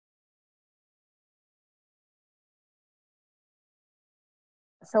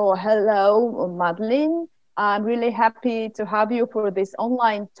So, hello, Madeline. I'm really happy to have you for this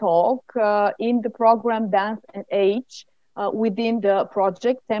online talk in the program Dance and Age within the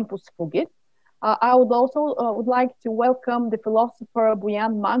project Tempus Fugit. I would also would like to welcome the philosopher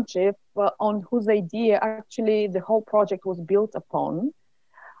Boyan Manchev, on whose idea actually the whole project was built upon.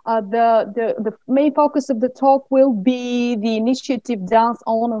 The main focus of the talk will be the initiative Dance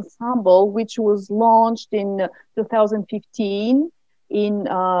on Ensemble, which was launched in 2015 in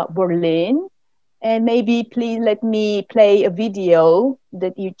Berlin. And maybe please let me play a video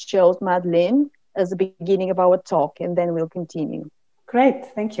that you chose, Madeline, as the beginning of our talk, and then we'll continue. Great,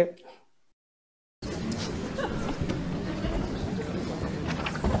 thank you.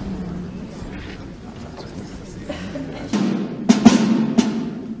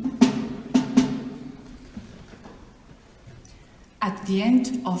 At the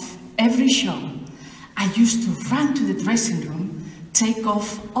end of every show, I used to run to the dressing room, take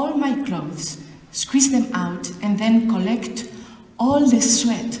off all my clothes, squeeze them out, and then collect all the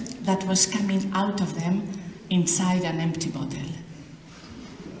sweat that was coming out of them inside an empty bottle.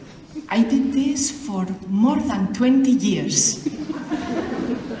 I did this for more than 20 years,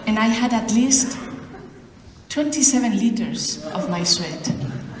 and I had at least 27 liters of my sweat.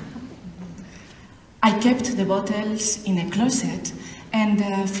 I kept the bottles in a closet,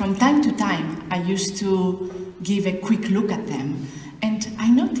 and from time to time I used to give a quick look at them, and I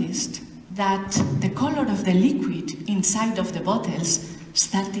noticed that the color of the liquid inside of the bottles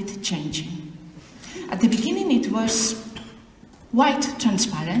started changing. At the beginning it was white,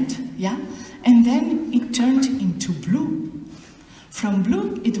 transparent, yeah, and then it turned into blue. From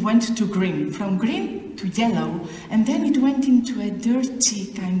blue it went to green, from green to yellow, and then it went into a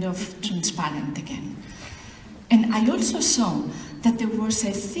dirty kind of transparent again. And I also saw that there was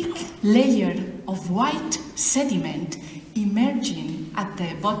a thick layer of white sediment emerging at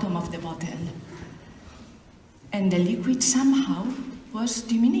the bottom of the bottle. And the liquid somehow was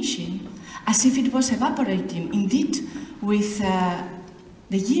diminishing, as if it was evaporating. Indeed, with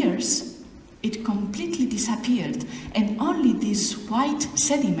the years, it completely disappeared, and only this white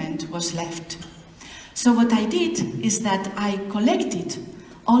sediment was left. So what I did is that I collected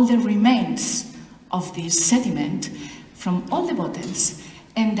all the remains of this sediment from all the bottles,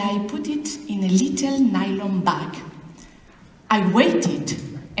 and I put it in a little nylon bag. I weighed it,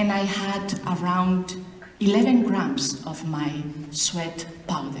 and I had around 11 grams of my sweat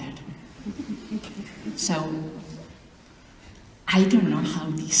powder. So, I don't know how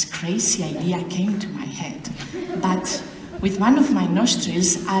this crazy idea came to my head, but with one of my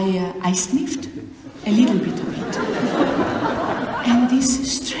nostrils, I sniffed a little bit of it. And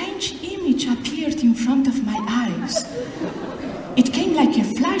this strange image appeared in front of my eyes. It came like a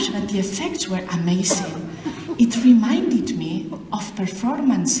flash, but the effects were amazing. It reminded me of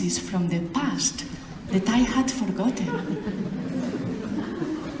performances from the past that I had forgotten.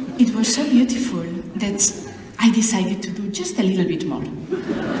 It was so beautiful that I decided to do just a little bit more.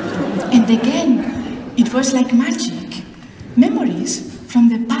 And again, it was like magic. Memories from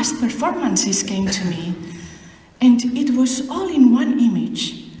the past performances came to me, and it was all in one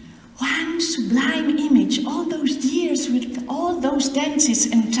image. One sublime image, all those years with all those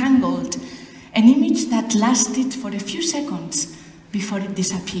dances entangled. An image that lasted for a few seconds before it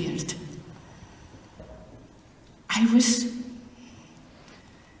disappeared. I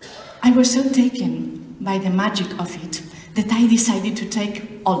was so taken by the magic of it that I decided to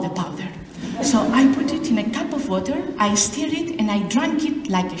take all the powder. So I put it in a cup of water, I stirred it, and I drank it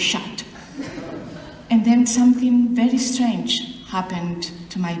like a shot. And then something very strange happened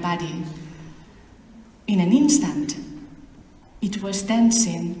to my body. In an instant, it was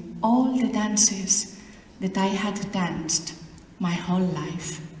dancing all the dances that I had danced my whole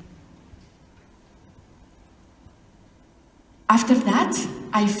life. After that,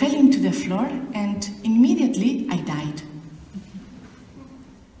 I fell into the floor, and immediately I died.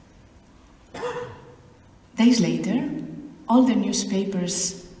 Days later, all the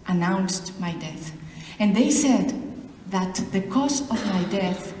newspapers announced my death, and they said that the cause of my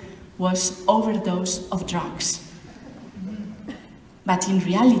death was overdose of drugs. But in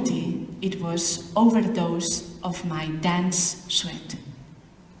reality, it was overdose of my dance sweat.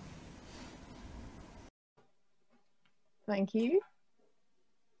 Thank you.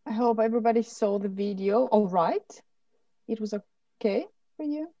 I hope everybody saw the video all right. It was okay for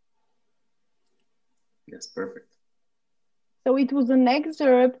you? Yes, perfect. So it was an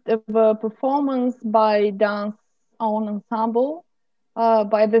excerpt of a performance by Dance on Ensemble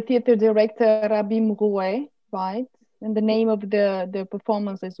by the theater director Rabbi Mrouet, right? And the name of the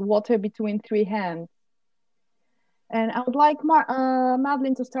performance is Water Between Three Hands. And I would like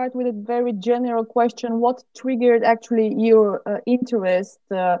Madeline to start with a very general question. What triggered actually your interest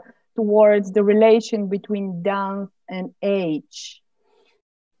towards the relation between dance and age?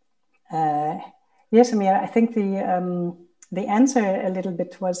 Yes, Mira, I think the answer a little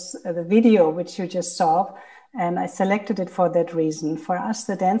bit was the video which you just saw, and I selected it for that reason. For us,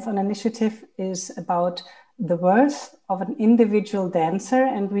 the Dance On initiative is about the worth of an individual dancer,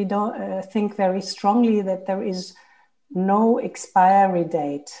 and we don't think very strongly that there is no expiry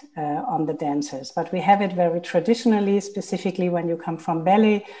date on the dancers, but we have it very traditionally, specifically when you come from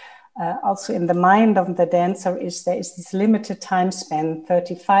ballet. Also in the mind of the dancer there is this limited time span,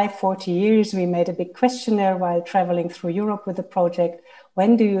 35, 40 years. We made a big questionnaire while traveling through Europe with the project.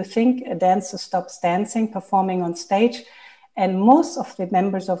 When do you think a dancer stops dancing, performing on stage? And most of the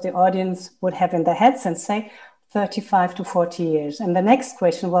members of the audience would have in their heads and say 35 to 40 years. And the next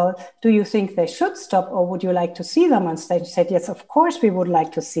question, well, do you think they should stop, or would you like to see them on stage? He said, yes, of course we would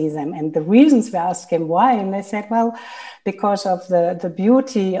like to see them. And the reasons we asked him why, and they said, well, because of the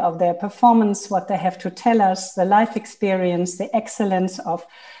beauty of their performance, what they have to tell us, the life experience, the excellence of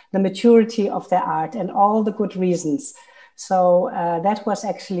the maturity of their art, and all the good reasons. So that was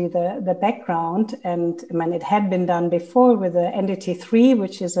actually the background. And I mean, it had been done before with the NDT3,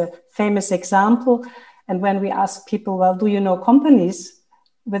 which is a famous example. And when we ask people, well, do you know companies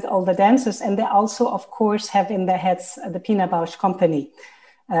with all the dancers? And they also, of course, have in their heads the Pina Bausch company,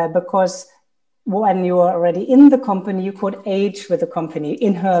 because when you are already in the company, you could age with the company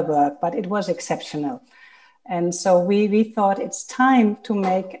in her work, but it was exceptional. And so we thought it's time to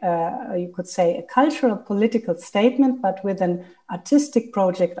make, you could say, a cultural political statement, but with an artistic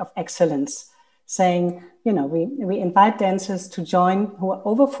project of excellence, saying, you know, we invite dancers to join who are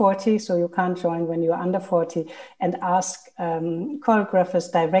over 40, so you can't join when you're under 40, and ask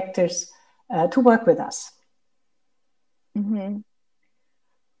choreographers, directors to work with us. Mm-hmm.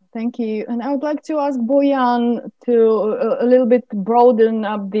 Thank you. And I would like to ask Boyan to a little bit broaden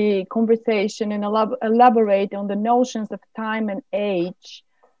up the conversation and elaborate on the notions of time and age,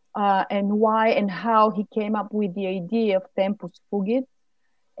 and why and how he came up with the idea of tempus fugit,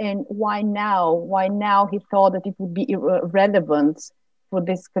 and why now he thought that it would be relevant for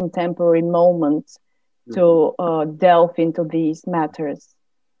this contemporary moment to delve into these matters.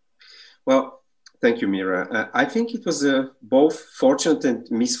 Well, thank you, Mira. I think it was a both fortunate and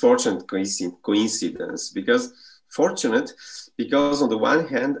misfortunate coincidence. Because fortunate, because on the one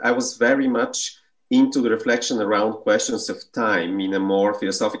hand, I was very much into the reflection around questions of time in a more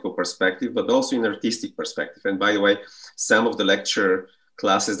philosophical perspective, but also in artistic perspective. And by the way, some of the lecture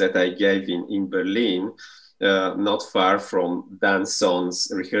classes that I gave in Berlin, not far from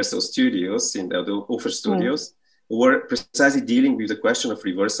Danson's rehearsal studios, in the Ufer studios, were precisely dealing with the question of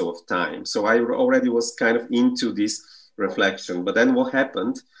reversal of time. So I already was kind of into this reflection. But then what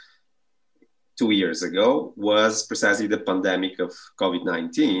happened 2 years ago was precisely the pandemic of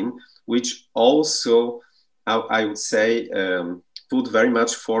COVID-19, which also, I would say, put very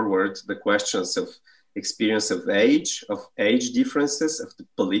much forward the questions of experience of age differences, of the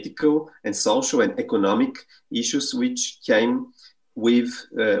political and social and economic issues which came with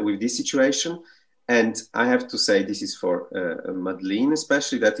this situation. And I have to say, this is for Madeline,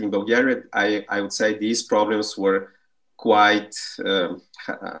 especially, that in Bulgaria, I would say these problems were quite,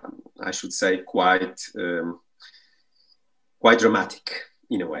 I should say, quite dramatic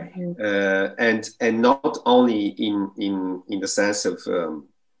in a way. And not only in the sense of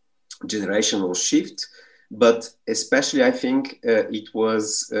generational shift, but especially I think it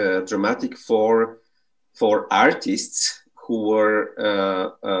was dramatic for artists who were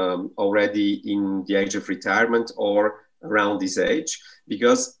already in the age of retirement or around this age,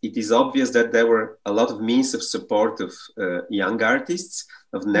 because it is obvious that there were a lot of means of support of young artists,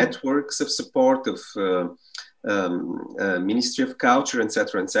 of networks of support, of Ministry of Culture,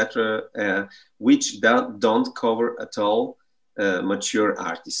 etc., which don't cover at all mature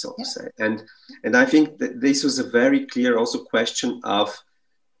artists, so to say. And I think that this was a very clear also question of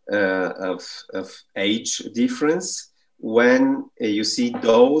age difference, when you see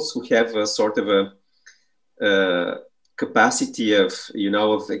those who have a sort of a capacity of,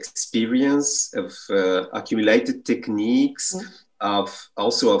 of experience, of accumulated techniques, of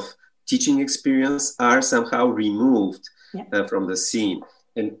teaching experience, are somehow removed from the scene.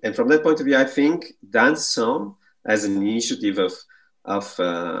 And from that point of view, I think Tanzplan, as an initiative of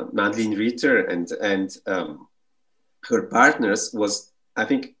Madeline Ritter and her partners, was, I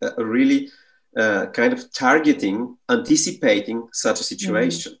think, a really kind of anticipating such a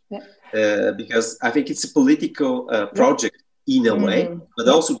situation. Because I think it's a political project in a way, but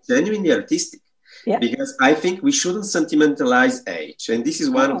also genuinely artistic. because I think we shouldn't sentimentalize age. And this is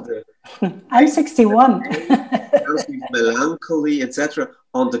one of the... I'm 61. Melancholy, etc.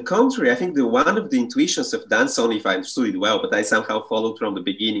 On the contrary, I think one of the intuitions of dance, only if I understood it well, but I somehow followed from the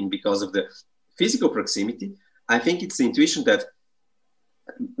beginning because of the physical proximity, I think it's the intuition that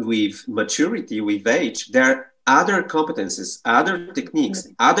with maturity, with age, there are other competences, other techniques,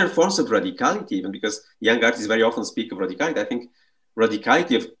 other forms of radicality, even because young artists very often speak of radicality. I think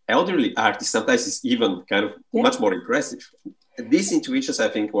radicality of elderly artists sometimes is even kind of much more impressive. These intuitions, I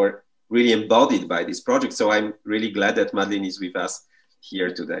think, were really embodied by this project. So I'm really glad that Madeline is with us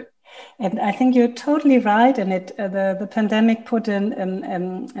here today. And I think you're totally right. And the pandemic put in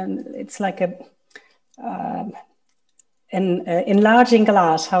it's like an enlarging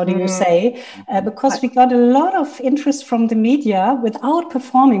glass, how do you say? Because we got a lot of interest from the media without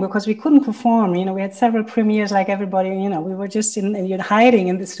performing, because we couldn't perform. You know, we had several premieres like everybody, you know, we were just hiding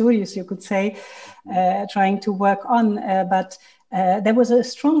in the studios, you could say, trying to work on. But there was a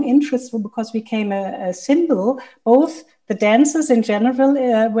strong interest because we became a symbol. Both the dancers in general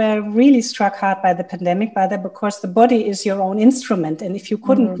were really struck hard by the pandemic, because the body is your own instrument. And if you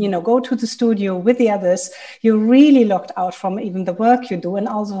couldn't, you know, go to the studio with the others, you're really locked out from even the work you do and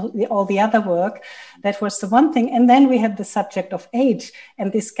also all the other work. That was the one thing. And then we had the subject of age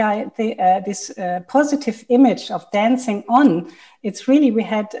and this positive image of dancing on. It's really, we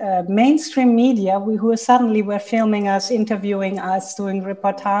had mainstream media who suddenly were filming us, interviewing us, doing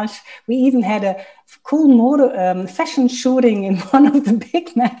reportage. We even had a cool fashion shooting in one of the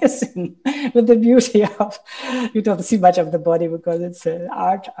big magazines with the beauty of, you don't see much of the body because it's an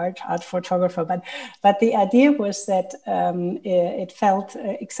art photographer. But the idea was that it felt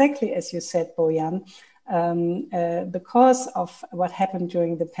exactly as you said, Boyan. Because of what happened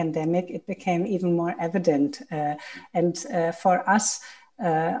during the pandemic, it became even more evident. And for us,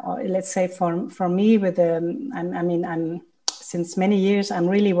 or let's say for me, I'm since many years, I'm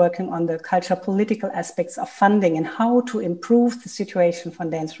really working on the cultural political aspects of funding and how to improve the situation for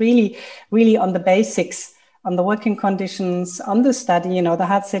dance, really on the basics, on the working conditions, on the study, you know, the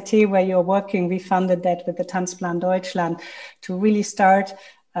HCT where you're working, we funded that with the Tanzplan Deutschland to really start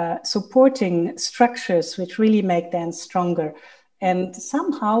supporting structures which really make dance stronger. And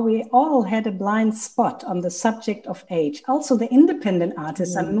somehow we all had a blind spot on the subject of age. Also the independent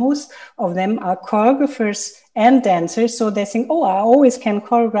artists, and most of them are choreographers and dancers. So they think, oh, I always can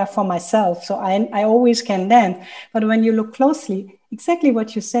choreograph for myself. So I always can dance. But when you look closely, exactly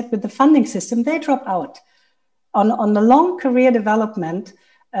what you said with the funding system, they drop out. On the long career development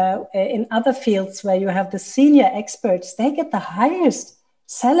in other fields where you have the senior experts, they get the highest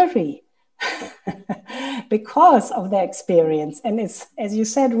salary because of their experience. And it's, as you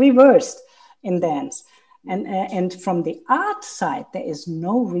said, reversed in dance. And from the art side, there is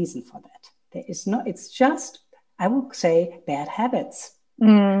no reason for that. There is no, it's just, I would say, bad habits.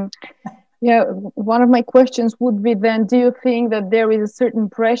 Yeah, one of my questions would be then, do you think that there is a certain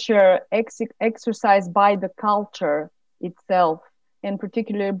pressure exercised by the culture itself, and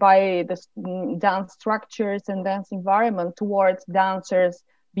particularly by the dance structures and dance environment towards dancers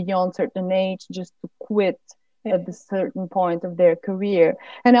beyond certain age just to quit at a certain point of their career?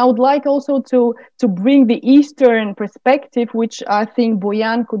 And I would like also to bring the Eastern perspective, which I think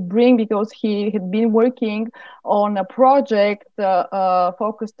Boyan could bring, because he had been working on a project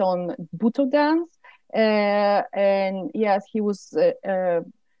focused on Buto dance. And yes, he was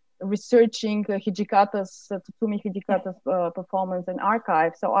researching Tsumi Hijikata's performance and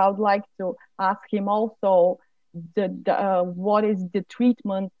archive. So I would like to ask him also what is the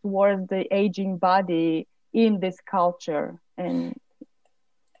treatment towards the aging body in this culture. And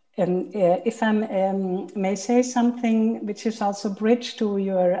if I may say something which is also bridged to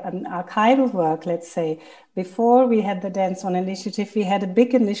your archival work, let's say, before we had the Dance On initiative, we had a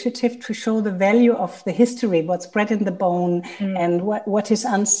big initiative to show the value of the history, what's bred in the bone and what is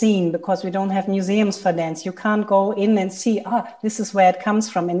unseen, because we don't have museums for dance. You can't go in and see, this is where it comes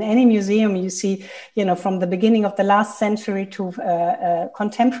from. In any museum, you see, you know, from the beginning of the last century to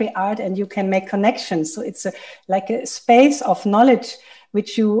contemporary art, and you can make connections. So it's like a space of knowledge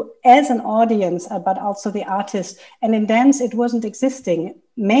which you, as an audience, but also the artist. And in dance, it wasn't existing,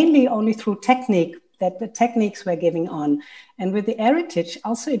 mainly only through technique, that the techniques were giving on. And with the heritage,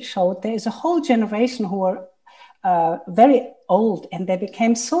 also it showed there is a whole generation who are very old, and they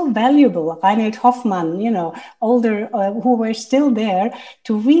became so valuable. Reinhold Hoffmann, you know, older, who were still there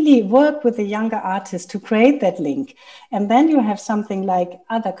to really work with the younger artists to create that link. And then you have something like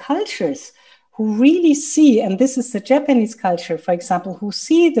other cultures who really see, and this is the Japanese culture, for example, who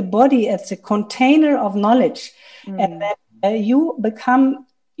see the body as a container of knowledge, and that you become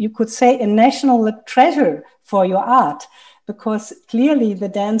you could say, a national treasure for your art, because clearly the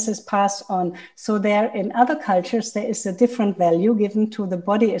dance is passed on. So there, in other cultures, there is a different value given to the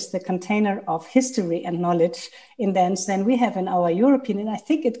body as the container of history and knowledge in dance than we have in our European. And I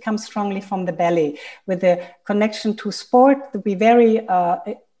think it comes strongly from the ballet, with the connection to sport, to be very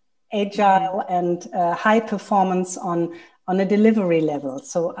agile and high performance on a delivery level.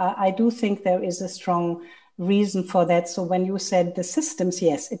 So I do think there is a strong reason for that. So when you said the systems,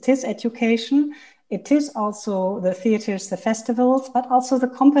 yes, it is education. It is also the theaters, the festivals, but also the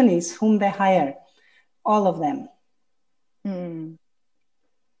companies whom they hire, all of them.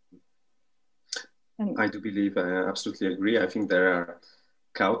 I do believe, I absolutely agree. I think there are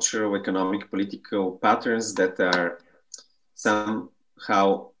cultural, economic, political patterns that are somehow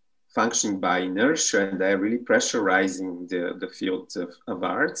functioning by inertia, and they're really pressurizing the field of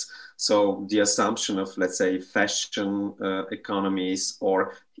arts. So the assumption of, let's say, fashion economies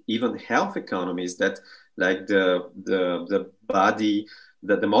or even health economies, that like the body,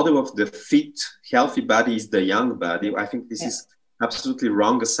 the model of the fit, healthy body is the young body. I think this is absolutely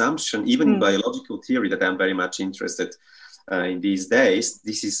wrong assumption, even in biological theory, that I'm very much interested in these days.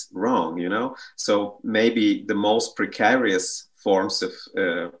 This is wrong, you know? So maybe the most precarious forms of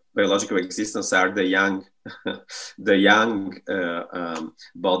biological existence are the young,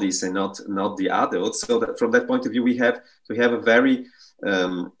 bodies, and not the adults. So that from that point of view, we have to have a very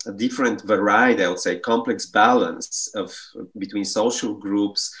different variety, I would say, complex balance of between social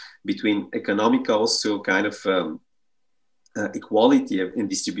groups, between economic also kind of equality in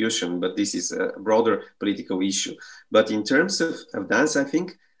distribution. But this is a broader political issue. But in terms of dance, I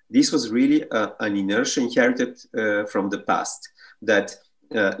think this was really an inertia inherited from the past, that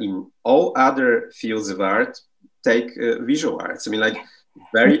in all other fields of art, take visual arts. I mean, like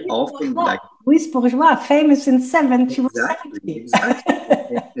very often, like Louise Bourgeois, famous in 70, she was 70.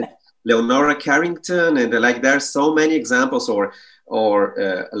 Exactly. Leonora Carrington, and like there are so many examples, or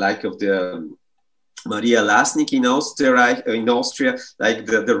like of the Maria Lasnik in Austria, like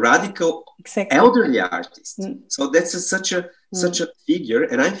the radical elderly artist. So that's such a figure,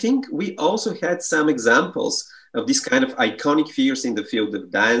 and I think we also had some examples of this kind of iconic figures in the field of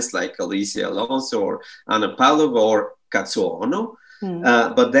dance, like Alicia Alonso or Anna Pavlova or Kazuo Ono.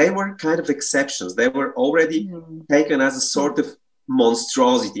 But they were kind of exceptions. They were already taken as a sort of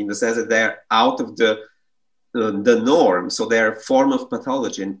monstrosity, in the sense that they're out of the norm. So they're a form of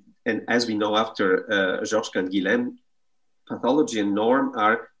pathology. And as we know, after Georges Canguilhem, pathology and norm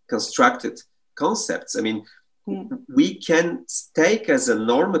are constructed concepts. I mean, we can take as a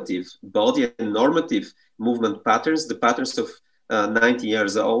normative body and normative movement patterns, the patterns of 90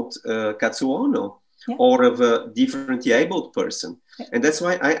 years old Kazuo Ono, or of a differently abled person. And that's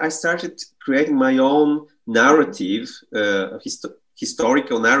why I started creating my own narrative,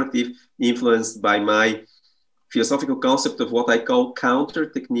 historical narrative, influenced by my philosophical concept of what I call counter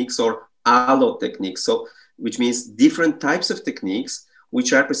techniques or allo techniques. So, which means different types of techniques,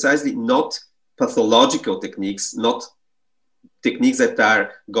 which are precisely not pathological techniques, not techniques that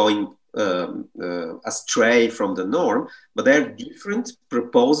are going astray from the norm, but they're different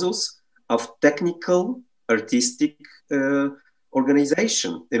proposals of technical, artistic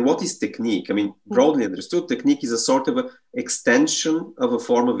organization. And what is technique? I mean, broadly understood, technique is a sort of an extension of a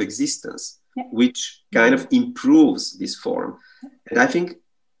form of existence, which kind of improves this form. And I think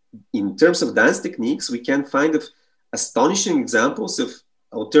in terms of dance techniques, we can find astonishing examples of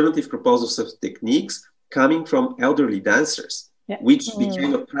alternative proposals of techniques coming from elderly dancers, which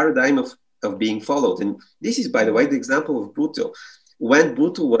became a paradigm of being followed. And this is, by the way, the example of Buto. When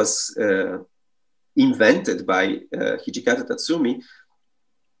Buto was invented by Hijikata Tatsumi,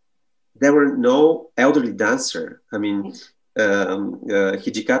 there were no elderly dancer. I mean,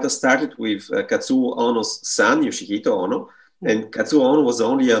 Hijikata started with Kazuo Ono's son, Yoshihito Ono, and Kazuo Ono was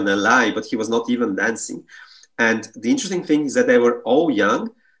only an ally, but he was not even dancing. And the interesting thing is that they were all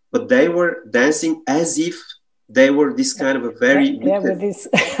young, but they were dancing as if they were this kind of a very...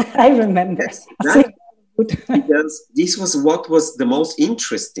 I remember. Because this was what was the most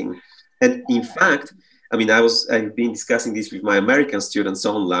interesting. And in fact, I mean, I've been discussing this with my American students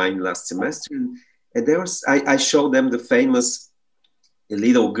online last semester, and I showed them the famous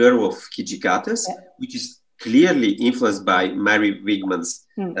little girl of Hijikata's, which is clearly influenced by Mary Wigman's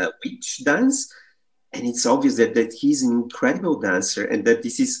witch dance. And it's obvious that he's an incredible dancer, and that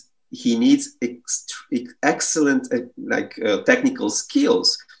he needs excellent technical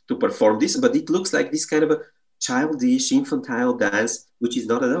skills to perform this, but it looks like this kind of a childish, infantile dance, which is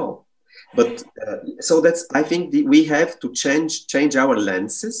not at all. But so I think we have to change our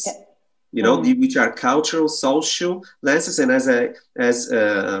lenses you know, which are cultural, social lenses, and as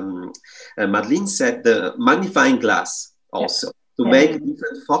Madeline said, the magnifying glass also to make a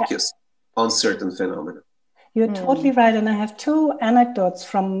different focus on certain phenomena. You're totally right. And I have two anecdotes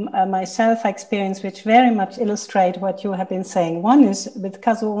from my self-experience which very much illustrate what you have been saying. One is with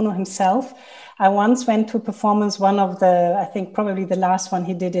Kazuo Ono himself. I once went to a performance, one of the, I think probably the last one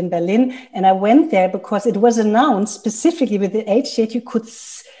he did in Berlin. And I went there because it was announced specifically with the age that you could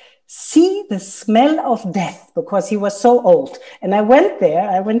see the smell of death because he was so old. And I went there,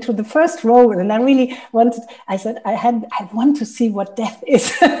 I went to the first row and I really wanted, I said, I want to see what death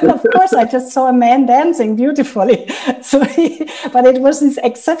is. Of course, I just saw a man dancing beautifully. But it was this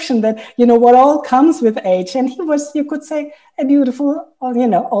exception that, you know, what all comes with age. And he was, you could say, a beautiful, you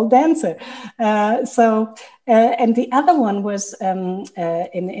know, old dancer. And the other one was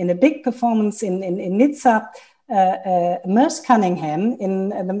in a big performance in Nizza, Merce Cunningham in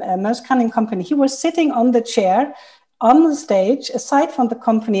the Merce Cunningham company. He was sitting on the chair on the stage aside from the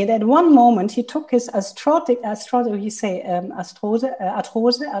company, and at one moment he took his arthrotic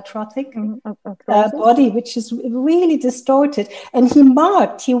body, which is really distorted, and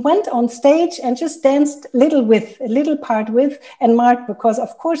he went on stage and just danced a little part with and marked, because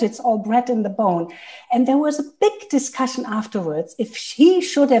of course it's all bred in the bone. And there was a big discussion afterwards if he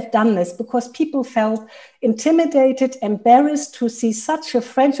should have done this, because people felt intimidated, embarrassed to see such a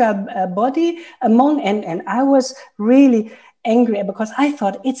fragile body among, and I was really angry because I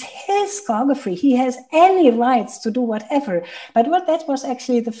thought it's his choreography. He has any rights to do whatever. But that was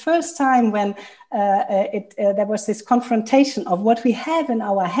actually the first time when there was this confrontation of what we have in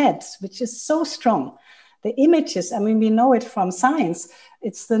our heads, which is so strong. The images, I mean, we know it from science.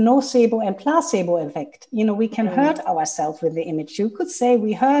 It's the nocebo and placebo effect. You know, we can hurt ourselves with the image. You could say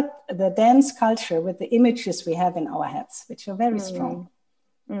we hurt the dance culture with the images we have in our heads, which are very strong.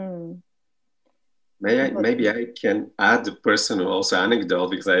 Maybe I can add a personal also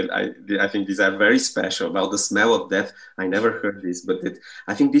anecdote, because I think these are very special about the smell of death. I never heard this, but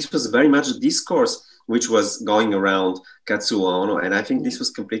I think this was very much a discourse which was going around Kazuo Ono, and I think this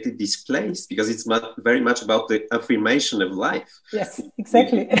was completely displaced because it's very much about the affirmation of life. Yes,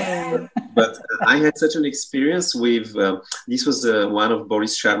 exactly. But I had such an experience with, this was one of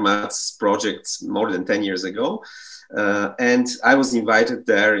Boris Sharmat's projects more than 10 years ago. And I was invited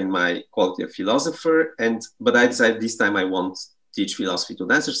there in my quality of philosopher, but I decided this time I won't teach philosophy to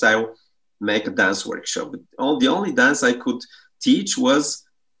dancers, so I will make a dance workshop. But the only dance I could teach was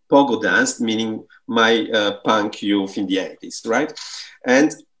pogo dance, meaning my punk youth in the 80s, right?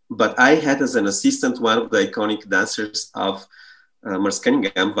 But I had as an assistant one of the iconic dancers of Merce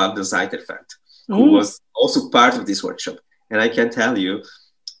Cunningham, Walter Zeiterfeld, who was also part of this workshop. And I can tell you,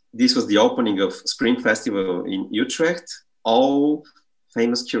 this was the opening of Spring Festival in Utrecht. All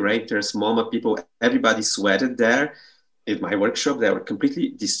famous curators, MoMA people, everybody sweated there in my workshop. They were completely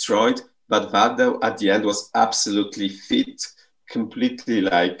destroyed, but Waldo at the end was absolutely fit, completely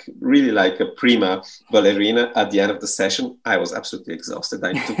really like a prima ballerina. At the end of the session, I was absolutely exhausted.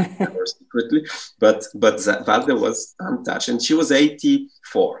 I took it secretly, but Waldo was untouched, and she was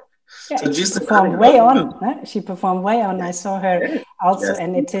 84. Yeah, so she performed way on. Huh? She performed way on. I saw her also,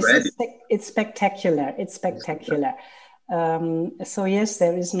 and it's spectacular. It's spectacular. So yes,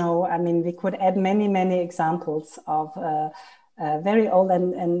 there is no. I mean, we could add many examples of very old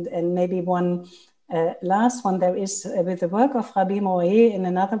and maybe one last one. There is with the work of Rabbi Moé in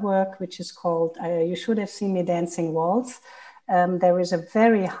another work which is called "You Should Have Seen Me Dancing Waltz." There is a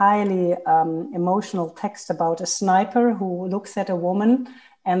very highly emotional text about a sniper who looks at a woman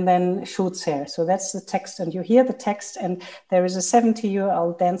and then shoots her. So that's the text, and you hear the text, and there is a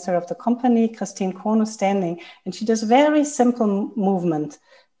 70-year-old dancer of the company, Christine Krono, standing, and she does very simple movement.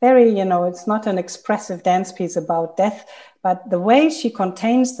 Very, it's not an expressive dance piece about death, but the way she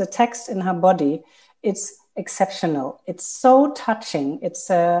contains the text in her body, it's exceptional. It's so touching. It's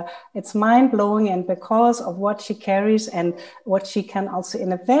mind-blowing, and because of what she carries and what she can also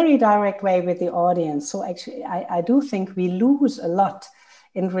in a very direct way with the audience. So actually, I do think we lose a lot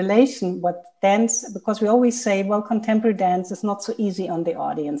in relation what dance, because we always say, well, contemporary dance is not so easy on the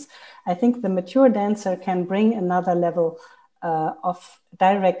audience. I think the mature dancer can bring another level of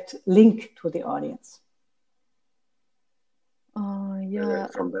direct link to the audience.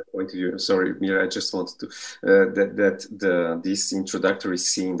 From that point of view, sorry, Mira, I just wanted to this introductory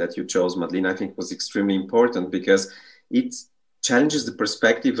scene that you chose, Madeline, I think was extremely important because it challenges the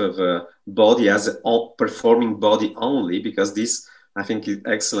perspective of a body as a performing body only, because this, I think, is an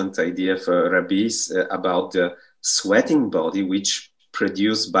excellent idea for rabbis about the sweating body, which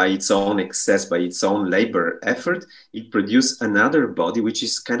produced by its own excess, by its own labor effort. It produced another body, which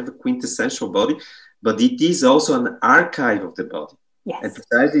is kind of a quintessential body, but it is also an archive of the body. Yes. And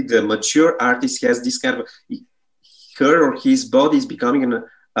precisely the mature artist has this kind of, her or his body is becoming an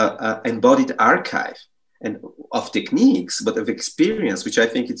embodied archive and of techniques, but of experience, which I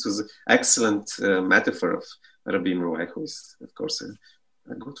think it was an excellent metaphor of Rabbi Roy, who is, of course,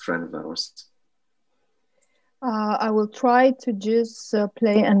 a good friend of ours. I will try to just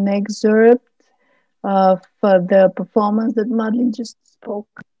play an excerpt for the performance that Madeline just spoke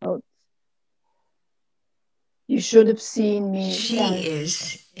about. You should have seen me. She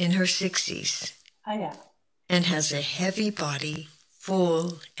is in her 60s. Oh, yeah. And has a heavy body,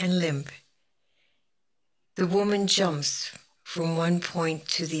 full and limp. The woman jumps from one point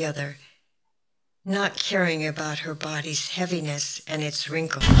to the other, not caring about her body's heaviness and its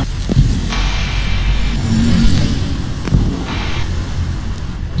wrinkle.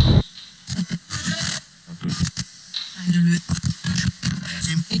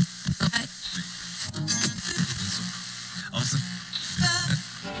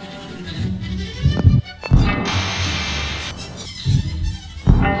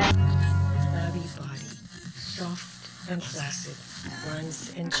 And flaccid,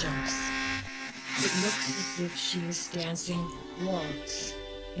 runs and jumps. It looks as if she is dancing waltz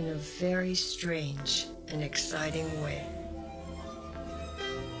in a very strange and exciting way.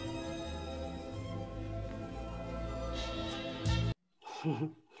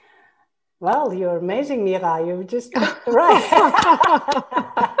 Well, you're amazing, Mira. You just right.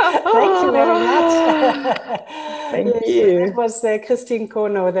 Thank you very much. Thank you. That was Christine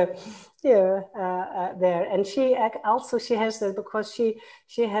Kono, there, and she has that because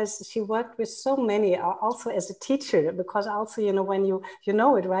she worked with so many, also as a teacher, because also when you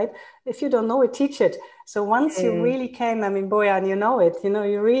know it, right? If you don't know it, teach it. So once you really came, I mean, Boyan, you know it,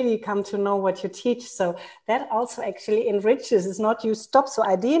 you really come to know what you teach. So that also actually enriches. It's not you stop. So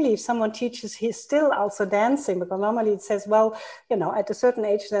ideally, if someone teaches, he's still also dancing, because normally it says, well, at a certain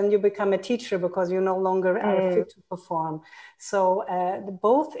age, then you become a teacher because you no longer are fit to perform. So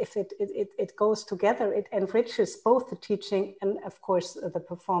both, if it goes together, it enriches both the teaching and, of course, the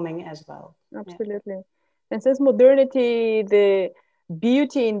performing as well. Absolutely. Yeah. And since modernity, the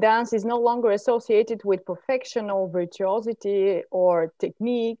beauty in dance is no longer associated with perfection or virtuosity or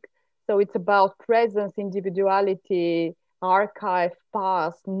technique. So it's about presence, individuality, archive,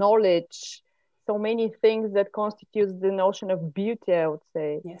 past, knowledge, so many things that constitutes the notion of beauty, I would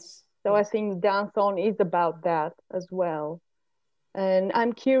say. Yes. So I think Dance On is about that as well. And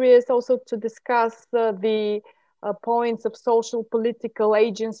I'm curious also to discuss the points of social political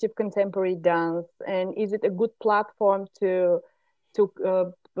agency of contemporary dance. And is it a good platform to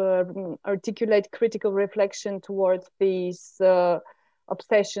articulate critical reflection towards these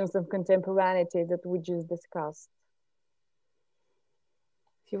obsessions of contemporaneity that we just discussed?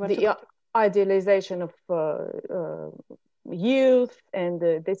 The idealization of youth and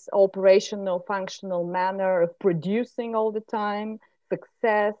this operational, functional manner of producing all the time,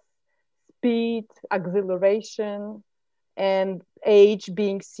 success, speed, exhilaration, and age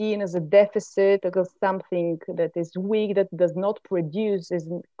being seen as a deficit, because something that is weak, that does not produce,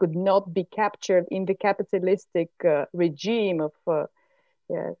 could not be captured in the capitalistic regime of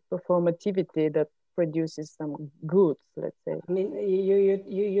performativity that produces some goods, let's say. I mean,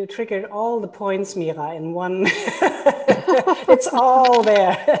 you triggered all the points, Mira, in one. It's all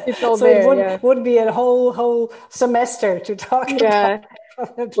there. It's all so there. It would be a whole semester to talk about.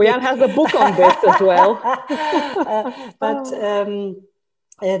 Boyan has a book on this as well.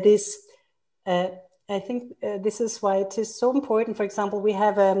 I think this is why it is so important. For example, we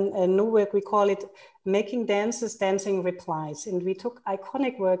have a new work, we call it Making Dances, Dancing Replies. And we took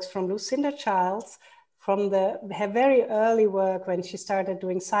iconic works from Lucinda Childs, from her very early work when she started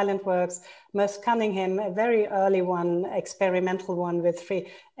doing silent works, Merce Cunningham, a very early one, experimental one with free.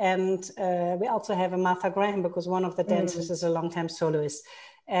 And we also have a Martha Graham, because one of the dancers is a longtime soloist.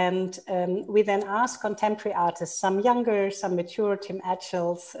 And we then asked contemporary artists, some younger, some mature, Tim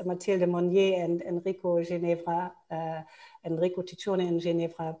Atchells, Mathilde Monnier, and Enrico Ticcione and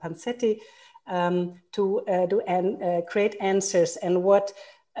Ginevra Panzetti, to create answers. And what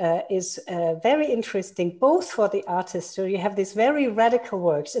is very interesting, both for the artists. So you have these very radical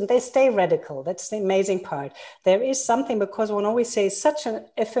works, and they stay radical. That's the amazing part. There is something, because one always says such an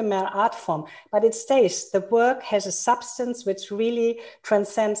ephemeral art form, but it stays. The work has a substance which really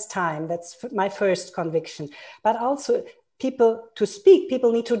transcends time. That's my first conviction. But also, people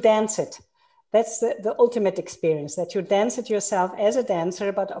need to dance it. That's the ultimate experience, that you dance it yourself as a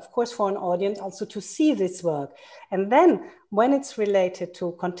dancer, but of course for an audience also to see this work. And then when it's related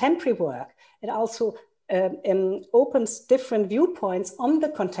to contemporary work, it also opens different viewpoints on the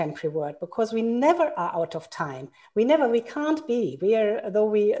contemporary work, because we never are out of time. We can't be. Though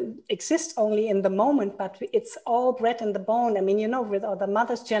we exist only in the moment, but it's all bred in the bone. I mean, you know, with other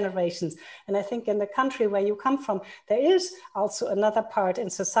mothers' generations. And I think in the country where you come from, there is also another part in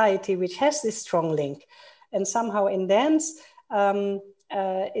society which has this strong link. And somehow in dance,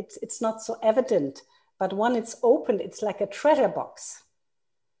 it's not so evident. But when it's opened, it's like a treasure box.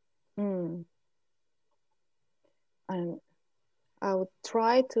 Mm. And I would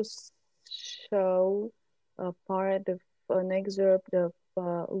try to show a part of an excerpt of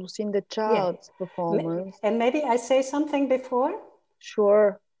Lucinda Child's performance. And maybe I say something before?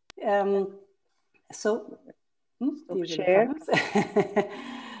 Sure. So share.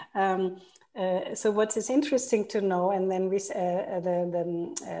 So what is interesting to know, and then we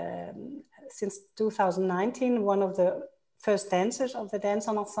since 2019, one of the first dancers of the dance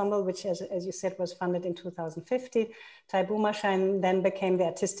ensemble, which, as you said, was funded in 2015. Tai Bumaschein then became the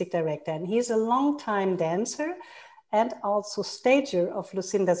artistic director. And he's a long-time dancer and also stager of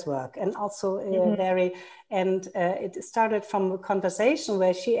Lucinda's work, and also it started from a conversation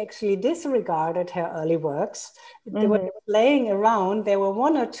where she actually disregarded her early works. They were laying around. There were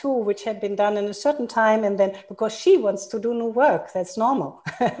one or two which had been done in a certain time, and then because she wants to do new work, that's normal.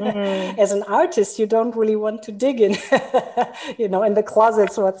 As an artist, you don't really want to dig in, you know, in the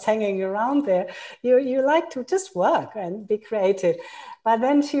closets, what's hanging around there. You like to just work and be creative. But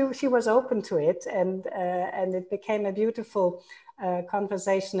then she was open to it, and it became a beautiful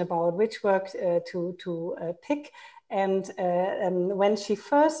conversation about which work to pick. And when she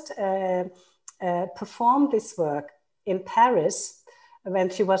first performed this work in Paris, when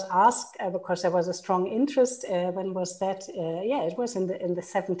she was asked, because there was a strong interest, when was that? It was in the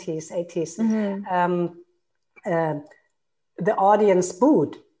 70s, 80s. The audience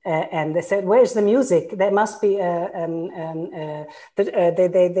booed. And they said, "Where's the music? There must be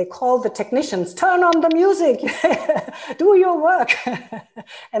they called the technicians, turn on the music, do your work."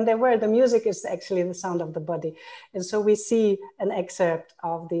 And the music is actually the sound of the body. And so we see an excerpt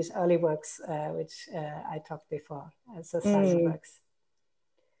of these early works, which I talked before, as the size works.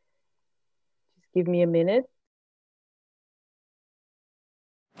 Just give me a minute.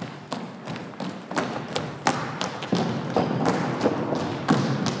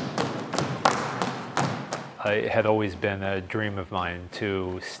 It had always been a dream of mine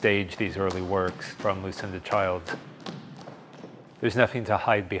to stage these early works from Lucinda Child. There's nothing to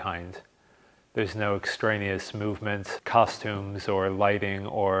hide behind. There's no extraneous movement, costumes or lighting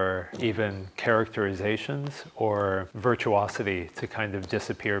or even characterizations or virtuosity to kind of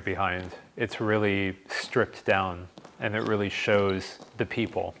disappear behind. It's really stripped down, and it really shows the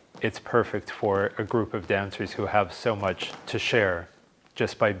people. It's perfect for a group of dancers who have so much to share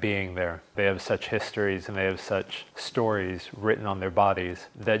just by being there. They have such histories and they have such stories written on their bodies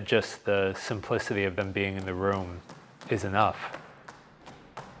that just the simplicity of them being in the room is enough.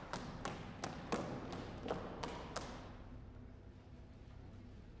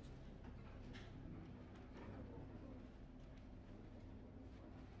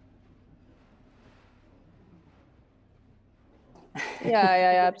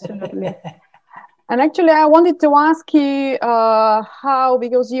 Yeah, absolutely. And actually, I wanted to ask you how,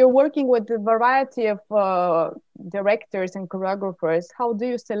 because you're working with a variety of directors and choreographers, how do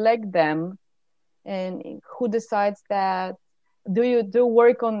you select them, and who decides that? Do you do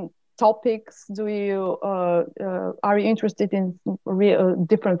work on topics? Do you are you interested in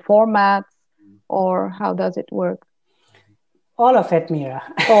different formats, or how does it work? All of it, Mira.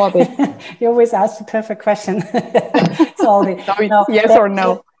 All of it. You always ask the perfect question. It's all the yes or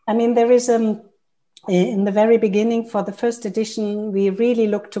no. I mean, there is in the very beginning, for the first edition, we really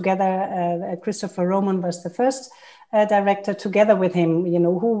looked together. Christopher Roman was the first director. Together with him, you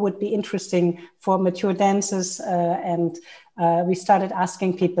know, who would be interesting for mature dancers, and we started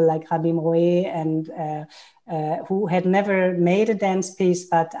asking people like Rabbi Moe and who had never made a dance piece,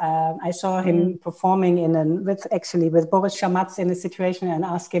 but I saw him performing with Boris Shamatz in a situation, and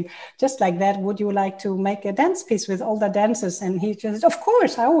asked him just like that, would you like to make a dance piece with all the dancers? And he just, of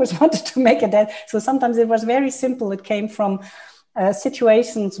course, I always wanted to make a dance. So sometimes it was very simple. It came from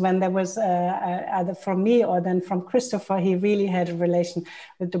situations when there was either from me or then from Christopher. He really had a relation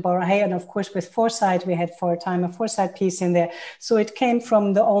with Deborah Hay, and of course with Foresight, we had for a time a Foresight piece in there. So it came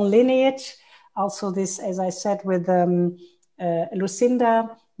from the own lineage. Also this, as I said, with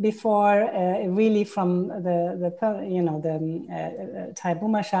Lucinda, before, really from the Tai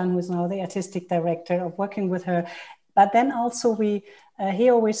Bumashan, who is now the artistic director, of working with her. But then also he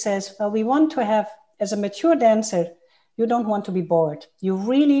always says, well, we want to have, as a mature dancer, you don't want to be bored. You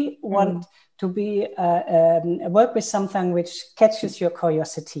really want to be work with something which catches your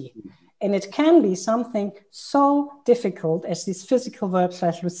curiosity. And it can be something so difficult as these physical verbs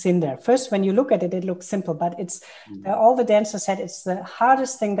like Lucinda. First, when you look at it, it looks simple, but it's all the dancers said it's the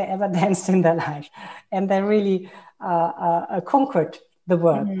hardest thing they ever danced in their life. And they really conquered the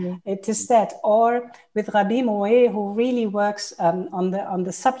work. It is that. Or with Rabbi Moe, who really works on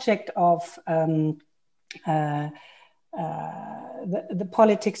the subject of the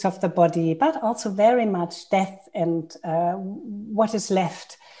politics of the body, but also very much death and what is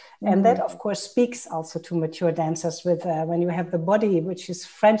left. And that, of course, speaks also to mature dancers with when you have the body, which is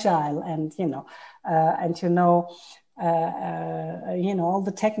fragile, and all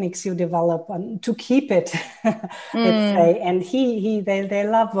the techniques you develop to keep it, let's say. And they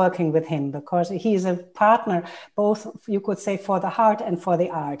love working with him because he is a partner, both, you could say, for the heart and for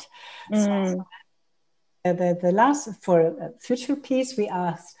the art. So the last, for a future piece, we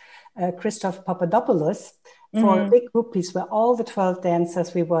asked Christoph Papadopoulos for a big group piece where all the 12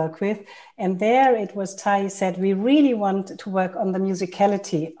 dancers we work with. And there it was, Tai said, we really want to work on the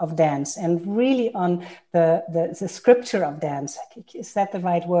musicality of dance and really on the scripture of dance. Is that the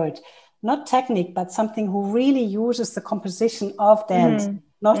right word? Not technique, but something who really uses the composition of dance,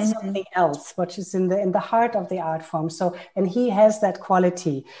 not something else, which is in the heart of the art form. So, and he has that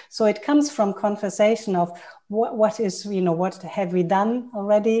quality. So it comes from conversation of what have we done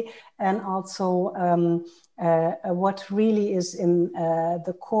already, and also what really is in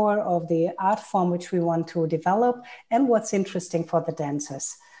the core of the art form which we want to develop, and what's interesting for the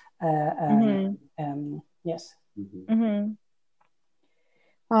dancers. Yes.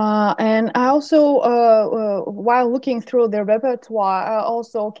 And I also, while looking through the repertoire, I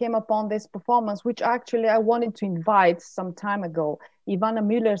also came upon this performance, which actually I wanted to invite some time ago, Ivana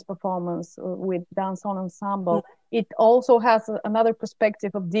Müller's performance with Dance on Ensemble. It also has another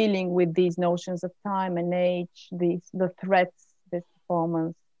perspective of dealing with these notions of time and age, the threats, this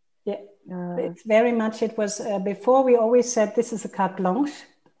performance. Yeah, it's very much, it was, before we always said this is a carte blanche.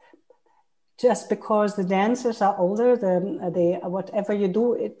 Just because the dancers are older, whatever you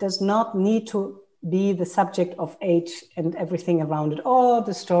do, it does not need to be the subject of age and everything around it, or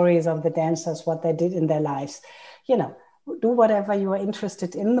the stories of the dancers, what they did in their lives. Do whatever you are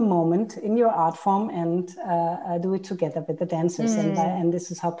interested in the moment, in your art form, and do it together with the dancers. And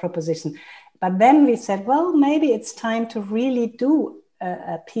this is our proposition. But then we said, well, maybe it's time to really do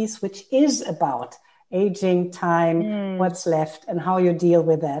a piece which is about aging, time, what's left, and how you deal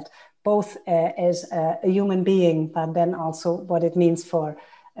with that, both as a human being, but then also what it means for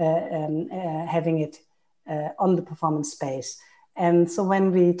having it on the performance space. And so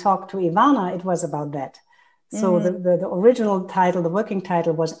when we talked to Ivana, it was about that. So the original title, the working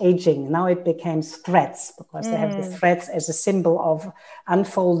title, was Aging. Now it became Threads, because they have the threads as a symbol of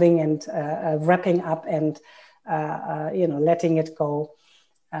unfolding and wrapping up and letting it go.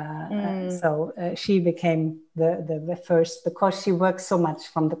 So she became the first, because she works so much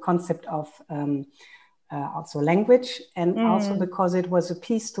from the concept of also language, and also because it was a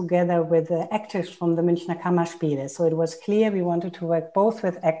piece together with the actors from the Münchner Kammerspiele. So it was clear we wanted to work both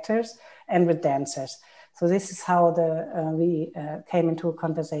with actors and with dancers. So this is how we came into a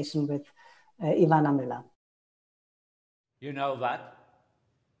conversation with Ivana Müller. You know that?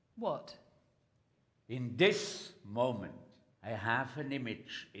 What? In this moment, I have an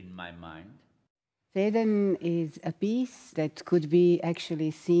image in my mind. Feden is a piece that could be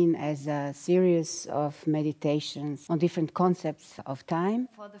actually seen as a series of meditations on different concepts of time.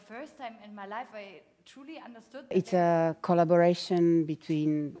 For the first time in my life, I truly understood that it's a collaboration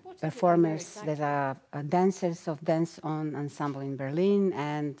between performers that are dancers of Dance on Ensemble in Berlin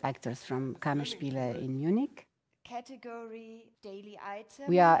and actors from Kammerspiele in Munich. Category daily item.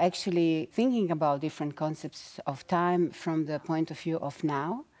 We are actually thinking about different concepts of time from the point of view of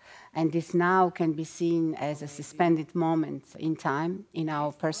now. And this now can be seen as a suspended moment in time, in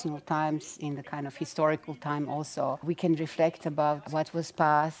our personal times, in the kind of historical time also. We can reflect about what was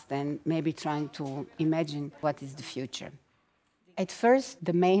past and maybe trying to imagine what is the future. At first,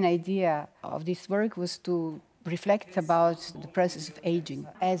 the main idea of this work was to reflect about the process of aging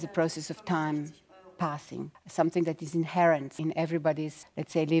as a process of time passing, something that is inherent in everybody's,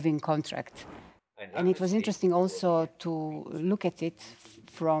 let's say, living contract. And it was interesting also to look at it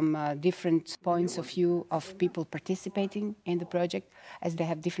from different points of view of people participating in the project, as they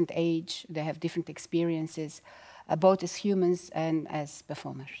have different age, they have different experiences, both as humans and as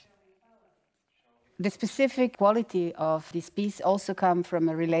performers. The specific quality of this piece also comes from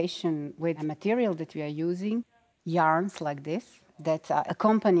a relation with a material that we are using, yarns like this, that are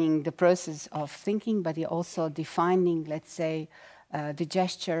accompanying the process of thinking, but you're also defining, let's say, the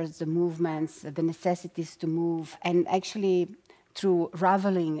gestures, the movements, the necessities to move. And actually, through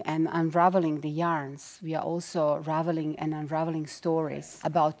raveling and unraveling the yarns, we are also raveling and unraveling stories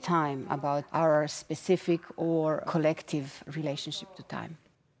about time, about our specific or collective relationship to time.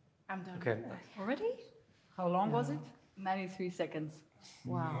 I'm done. Okay. Already? How long was it? 93 seconds.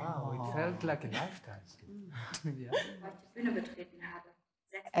 Wow, it felt like a lifetime.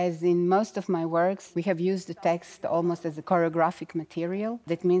 As in most of my works, we have used the text almost as a choreographic material.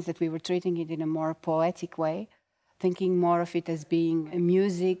 That means that we were treating it in a more poetic way, thinking more of it as being a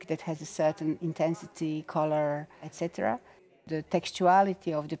music that has a certain intensity, color, etc. The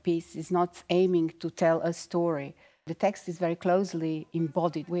textuality of the piece is not aiming to tell a story. The text is very closely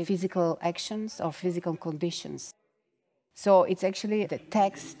embodied with physical actions or physical conditions. So it's actually the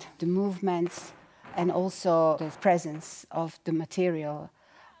text, the movements, and also the presence of the material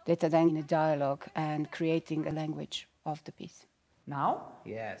that are then in a dialogue and creating a language of the piece. Now?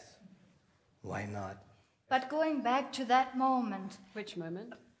 Yes. Why not? But going back to that moment. Which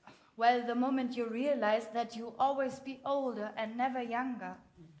moment? Well, the moment you realize that you always be older and never younger.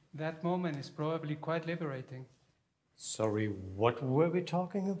 That moment is probably quite liberating. Sorry, what were we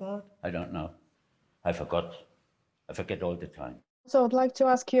talking about? I don't know. I forgot. I forget all the time. So I'd like to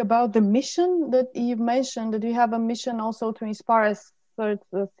ask you about the mission that you mentioned, that you have a mission also to inspire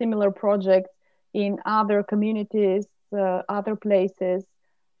similar projects in other communities, other places.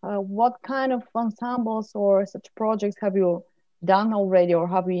 What kind of ensembles or such projects have you done already, or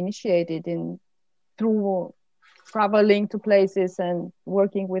have you initiated through traveling to places and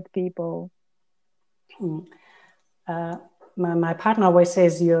working with people? My partner always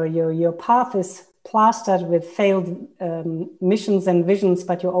says your path is plastered with failed missions and visions,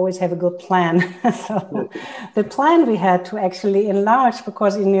 but you always have a good plan. So the plan we had to actually enlarge,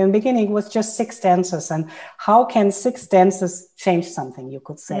 because in the beginning it was just 6 dancers, and how can 6 dancers change something, you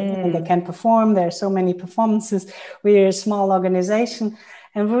could say? And they can perform, there are so many performances, we're a small organization.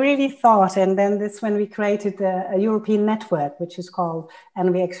 And we really thought, and then this when we created a European network, which is called,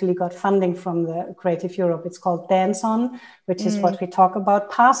 and we actually got funding from the Creative Europe, it's called Dance On, which is what we talk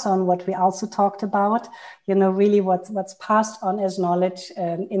about, pass on what we also talked about, you know, really what's passed on as knowledge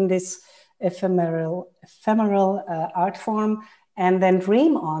in this ephemeral art form, and then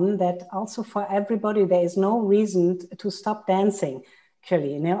dream on that also for everybody, there is no reason to stop dancing.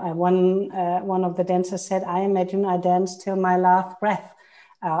 Clearly, you know, one of the dancers said, I imagine I dance till my last breath.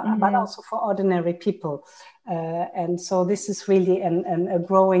 But also for ordinary people. And so this is really a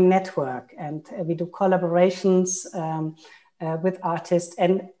growing network, and we do collaborations with artists.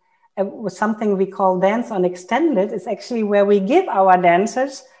 And with something we call Dance On Extended is actually where we give our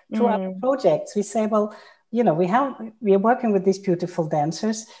dancers to other projects. We say, well, you know, we are working with these beautiful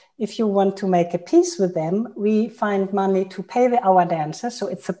dancers. If you want to make a piece with them, we find money to pay our dancers. So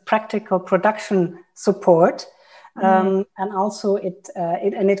it's a practical production support. And also it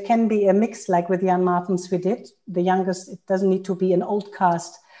can be a mix, like with Jan Martens we did. The youngest, it doesn't need to be an old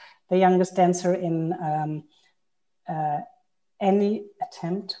cast. The youngest dancer in Any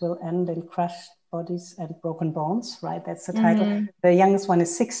Attempt Will End in Crushed Bodies and Broken Bones, right? That's the title. The youngest one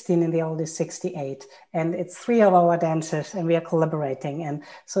is 16 and the oldest 68. And it's 3 of our dancers, and we are collaborating. And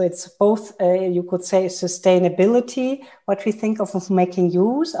so it's both, you could say, sustainability, what we think of making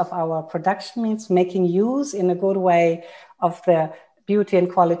use of our production means making use in a good way of the beauty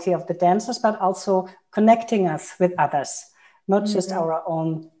and quality of the dancers, but also connecting us with others, not just our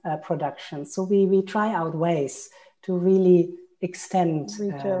own production. So we try out ways to really extend.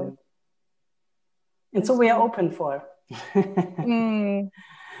 And so we are open for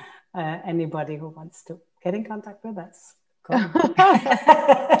anybody who wants to get in contact with us.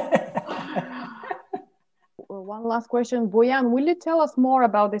 One last question. Boyan, will you tell us more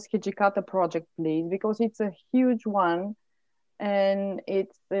about this Hijikata project, please? Because it's a huge one and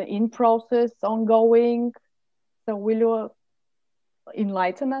it's in process, ongoing. So will you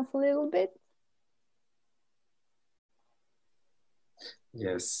enlighten us a little bit?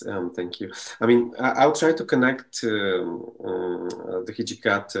 Yes, thank you. I mean, I'll try to connect the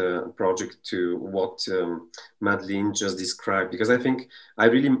Hijikata project to what Madeline just described, because I think I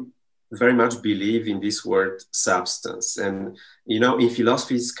really very much believe in this word substance. And, you know, in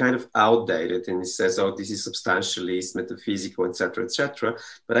philosophy, it's kind of outdated and it says, oh, this is substantialist, metaphysical, etc., etc.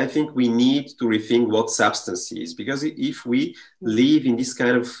 But I think we need to rethink what substance is, because if we live in this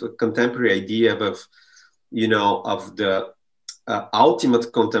kind of contemporary idea of of the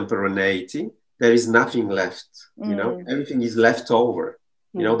ultimate contemporaneity, there is nothing left. Everything is left over.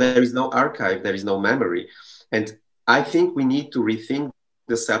 There is no archive, there is no memory. And I think we need to rethink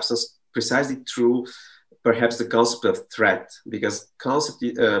the substance precisely through perhaps the concept of threat, because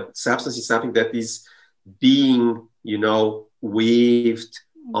substance is something that is being, weaved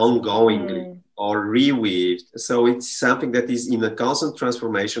ongoingly or reweaved. So it's something that is in a constant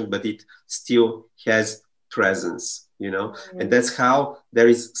transformation, but it still has presence, and that's how there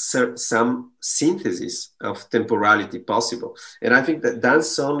is some synthesis of temporality possible. And I think that Dance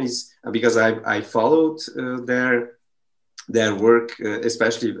Song is, because I followed their work,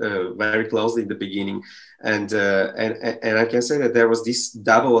 especially very closely in the beginning, and I can say that there was this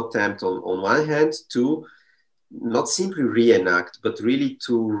double attempt on one hand to not simply reenact, but really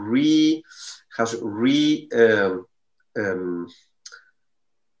to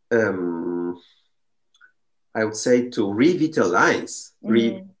I would say to revitalize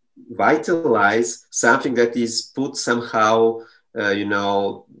something that is put somehow, under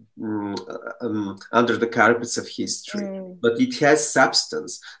the carpets of history, but it has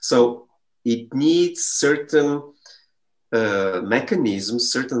substance. So it needs certain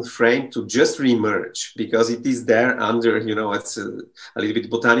mechanisms, certain frame to just reemerge, because it is there under, it's a little bit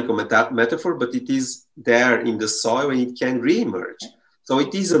botanical metaphor, but it is there in the soil and it can reemerge. So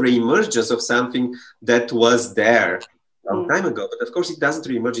it is a reemergence of something that was there a long time ago, but of course it doesn't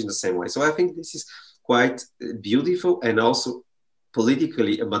reemerge in the same way. So I think this is quite beautiful and also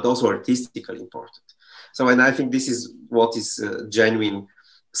politically, but also artistically important. So, and I think this is what is genuine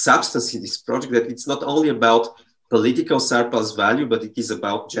substance in this project, that it's not only about political surplus value, but it is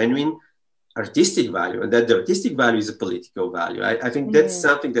about genuine artistic value, and that the artistic value is a political value. I think that's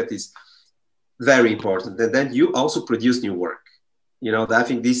something that is very important. And then you also produce new work. I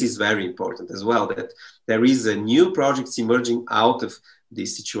think this is very important as well, that there is a new projects emerging out of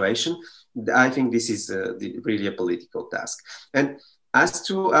this situation. I think this is really a political task. And as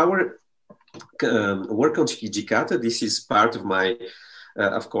to our work on Hijikata, this is part of my,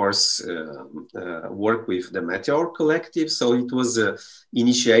 of course, work with the Meteor Collective. So it was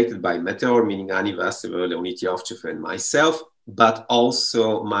initiated by Meteor, meaning Ani Vaseva, Leonid Yovchev, and myself, but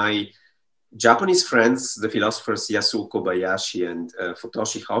also my Japanese friends, the philosophers Yasuo Kobayashi and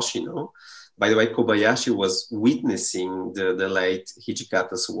Futoshi Hoshino. By the way, Kobayashi was witnessing the late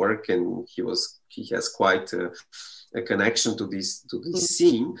Hijikata's work, and he has quite a connection to this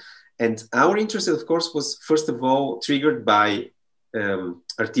scene. And our interest, of course, was first of all triggered by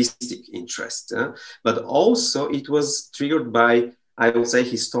artistic interest, but also it was triggered by, I would say,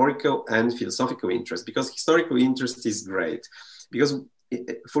 historical and philosophical interest, because historical interest is great. Because,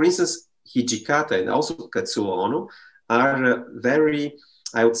 for instance, Hijikata and also Katsuo Ono are very,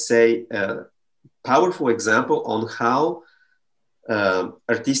 I would say, powerful example on how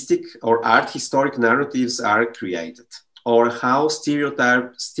artistic or art historic narratives are created, or how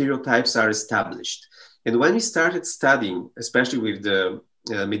stereotypes are established. And when we started studying, especially with the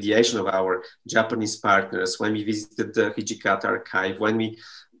mediation of our Japanese partners, when we visited the Hijikata archive, when we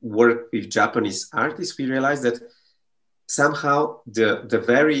worked with Japanese artists, we realized that somehow the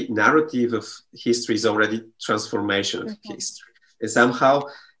very narrative of history is already transformation of history. And somehow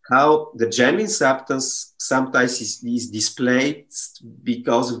how the genuine substance sometimes is displayed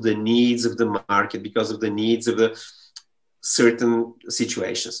because of the needs of the market, because of the needs of the certain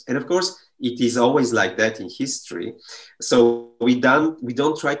situations. And of course, it is always like that in history. So we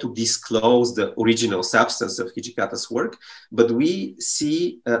don't try to disclose the original substance of Hijikata's work, but we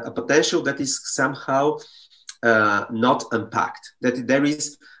see a potential that is somehow not unpacked, that there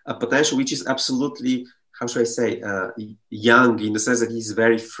is a potential which is absolutely, how should I say, young, in the sense that it is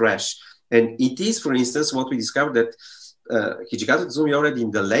very fresh. And it is, for instance, what we discovered that Hijikata Tsumi already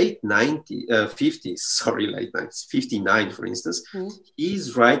in the late 50s, 59, for instance, he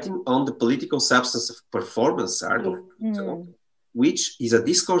is writing on the political substance of performance art, which is a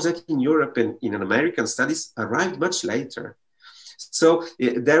discourse that in Europe and in American studies arrived much later. So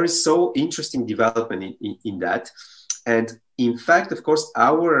there is so interesting development in that. And in fact, of course,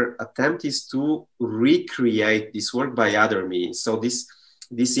 our attempt is to recreate this work by other means. So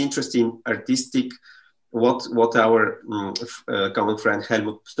this interesting artistic, what our common friend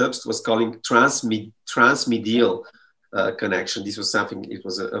Helmut Stöbst was calling transmedial connection. This was something, it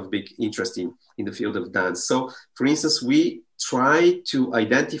was of big interest in the field of dance. So, for instance, we try to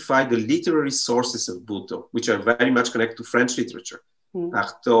identify the literary sources of Butoh, which are very much connected to French literature.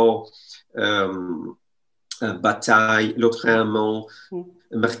 Artaud, Bataille, Lautréamont,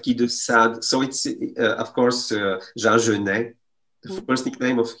 Marquis de Sade. So it's, of course, Jean Genet. The first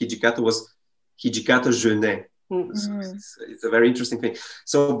nickname of Hijikata was Hijikata Jeunesse. It's a very interesting thing.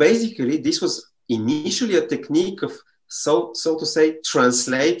 So basically, this was initially a technique of, so to say,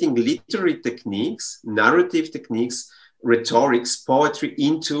 translating literary techniques, narrative techniques, rhetorics, poetry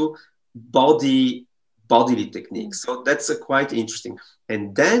into bodily techniques. So that's quite interesting.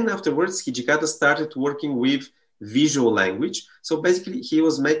 And then afterwards, Hijikata started working with visual language. So basically, he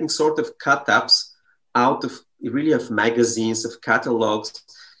was making sort of cut-ups out of magazines, of catalogs.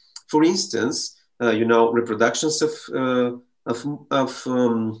 For instance, reproductions of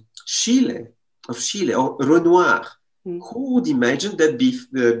Chile or Renoir. Who would imagine that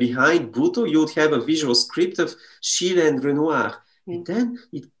behind Buto you would have a visual script of Chile and Renoir? And then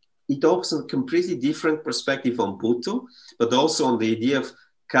it opens a completely different perspective on Buto, but also on the idea of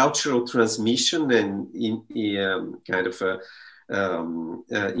cultural transmission and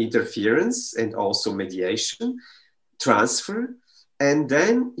interference, and also mediation, transfer. And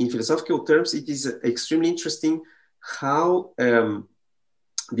then in philosophical terms, it is extremely interesting how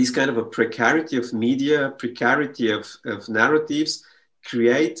this kind of a precarity of media, precarity of narratives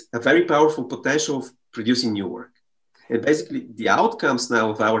create a very powerful potential of producing new work. And basically the outcomes now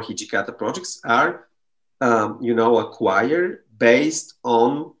of our Hijikata projects are, a choir based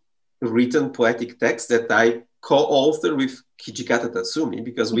on written poetic texts that I co-authored with Hijikata Tatsumi,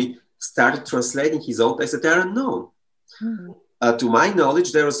 because we started translating his own texts that are unknown. To my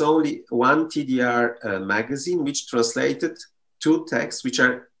knowledge, there was only one TDR magazine which translated 2 texts, which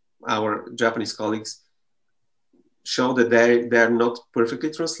are our Japanese colleagues show that they are not perfectly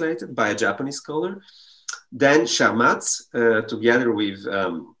translated by a Japanese scholar. Then Chamatz, together with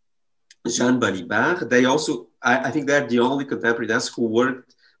Jean Balibar, they also, I think they're the only contemporary dancers who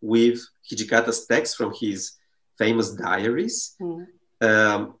worked with Hijikata's text from his famous diaries.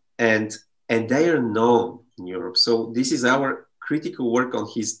 And they are known in Europe. So this is our critical work on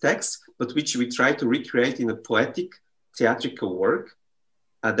his text, but which we try to recreate in a poetic theatrical work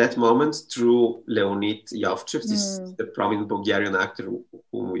at that moment through Leonid Yovchev, the prominent Bulgarian actor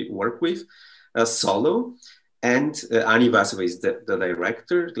whom we work with, solo, and Ani Vasova is the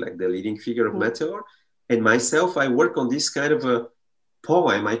director, like the leading figure of Meteor. And myself, I work on this kind of a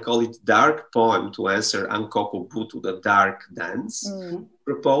poem, I call it dark poem, to answer Ankoko Butu, the dark dance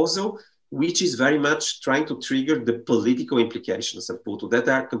proposal, which is very much trying to trigger the political implications of Buto that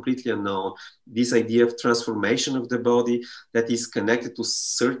are completely unknown. This idea of transformation of the body that is connected to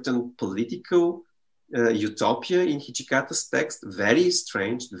certain political utopia in Hijikata's text, very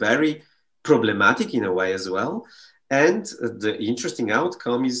strange, very problematic in a way as well. And the interesting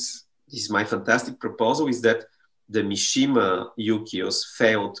outcome is my fantastic proposal, is that the Mishima Yukio's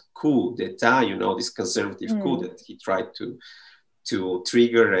failed coup d'etat, this conservative coup that he tried to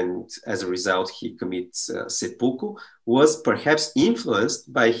trigger, and as a result he commits seppuku, was perhaps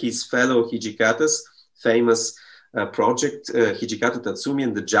influenced by his fellow Hijikata's famous project Hijikata Tatsumi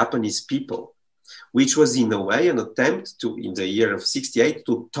and the Japanese people, which was in a way an attempt to, in the year of 68,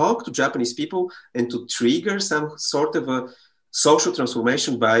 to talk to Japanese people and to trigger some sort of a social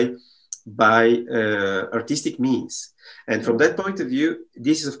transformation by artistic means. And from that point of view,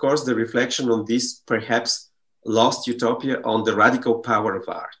 this is of course the reflection on this perhaps lost utopia on the radical power of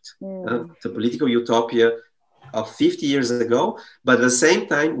art, the political utopia of 50 years ago. But at the same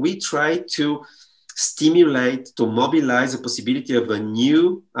time, we try to stimulate, to mobilize the possibility of a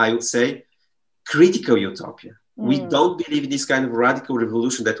new, I would say, critical utopia. We don't believe in this kind of radical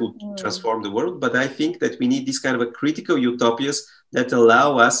revolution that would transform the world, but I think that we need this kind of a critical utopias that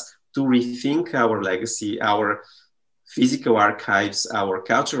allow us to rethink our legacy, our physical archives, our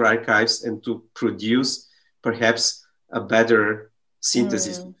cultural archives, and to produce perhaps a better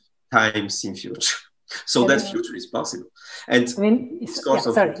synthesis of times in future. So that future is possible. And this course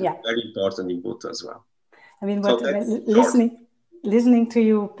of is very important in Buto as well. I mean, listening to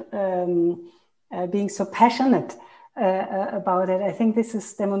you being so passionate about it, I think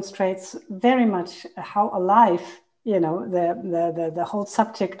this demonstrates very much how alive, the whole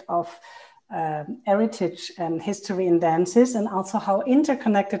subject of heritage and history in dances, and also how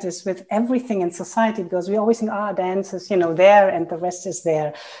interconnected it is with everything in society, because we always think, dance is, there and the rest is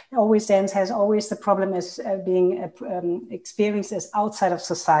there. Dance has always the problem as being experienced as outside of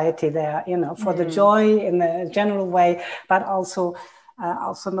society there, for the joy in a general way, but also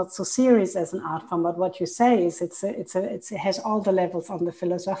not so serious as an art form. But what you say is it has all the levels on the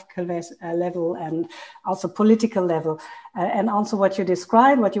philosophical level and also political level. And also what you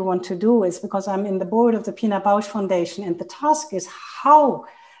describe, what you want to do is, because I'm in the board of the Pina Bausch Foundation, and the task is how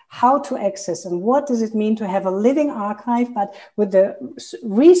how to access and what does it mean to have a living archive, but with the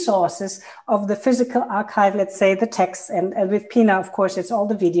resources of the physical archive, let's say the text. And with Pina, of course, it's all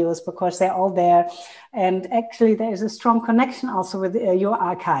the videos because they're all there. And actually, there is a strong connection also with your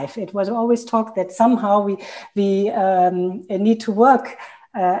archive. It was always talked that somehow we need to work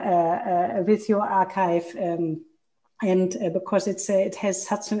with your archive. And because it has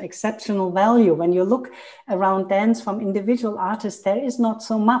such an exceptional value. When you look around dance from individual artists, there is not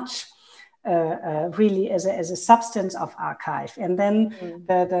so much really as a substance of archive. And then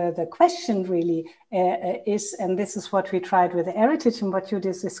the question really is, and this is what we tried with the heritage and what you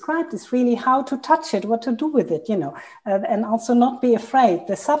just described, is really how to touch it, what to do with it, and also not be afraid.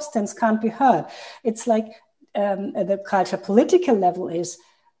 The substance can't be heard. It's like the culture political level is,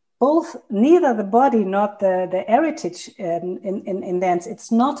 both neither the body nor the heritage in dance,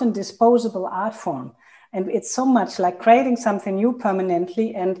 it's not a disposable art form. And it's so much like creating something new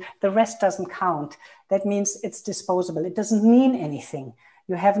permanently and the rest doesn't count. That means it's disposable. It doesn't mean anything.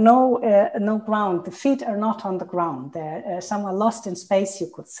 You have no ground. The feet are not on the ground. They're somewhere lost in space, you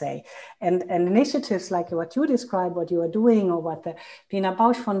could say. And initiatives like what you described, what you are doing, or what the Pina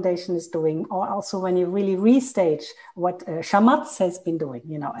Bausch Foundation is doing, or also when you really restage what Shamatz has been doing,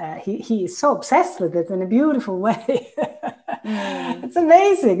 he is so obsessed with it in a beautiful way. It's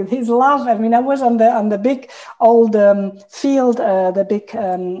amazing. His love. I mean, I was on the big old field, the big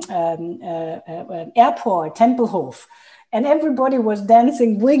airport, Tempelhof. And everybody was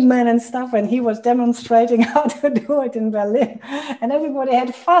dancing wingman and stuff, and he was demonstrating how to do it in Berlin. And everybody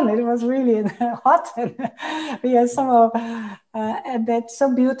had fun. It was really hot. And we are somehow, and that's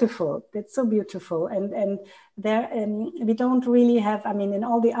so beautiful. That's so beautiful. And there, we don't really have, I mean, in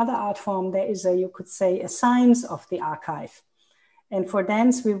all the other art form, there is you could say, a science of the archive. And for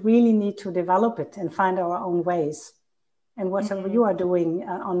dance, we really need to develop it and find our own ways. And whatever you are doing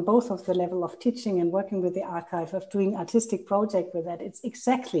on both of the level of teaching and working with the archive, of doing artistic project with that, it's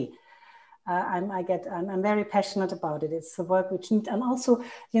exactly, I'm very passionate about it. It's the work which needs, and also,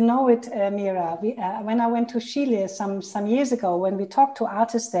 Mira, when I went to Chile some years ago, when we talked to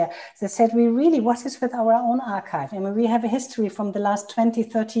artists there, they said, what is with our own archive? I mean, we have a history from the last 20,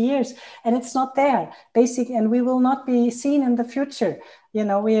 30 years, and it's not there, basically, and we will not be seen in the future. And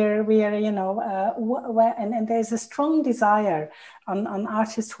there's a strong desire on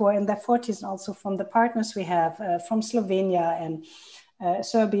artists who are in their 40s, also from the partners we have from Slovenia and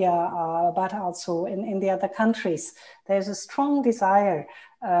Serbia, but also in the other countries. There's a strong desire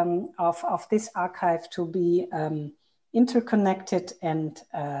of this archive to be interconnected, and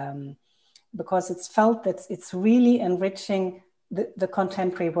because it's felt that it's really enriching the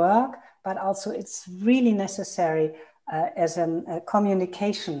contemporary work, but also it's really necessary as a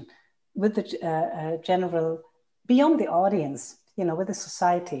communication with the general, beyond the audience, with the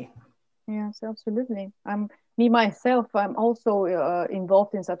society. Yes, absolutely. Me myself, I'm also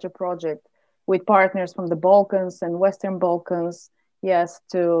involved in such a project with partners from the Balkans and Western Balkans. Yes,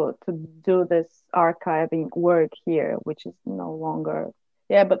 to do this archiving work here, which is no longer.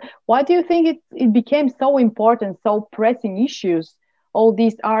 Yeah, but why do you think it became so important, so pressing issues? All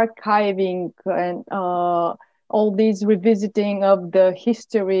these archiving and all these revisiting of the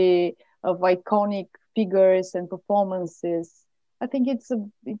history of iconic figures and performances. I think it's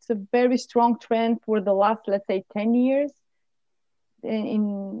a very strong trend for the last, let's say, 10 years.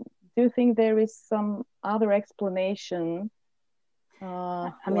 Do you think there is some other explanation?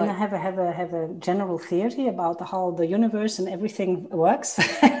 I have a general theory about how the universe and everything works, and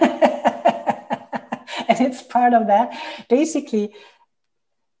it's part of that. Basically,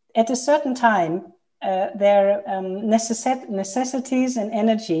 at a certain time, there are necessities and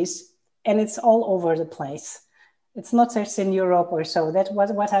energies, and it's all over the place. It's not just in Europe or so. That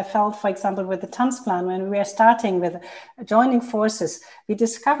was what I felt, for example, with the Tanzplan. When we were starting with joining forces, we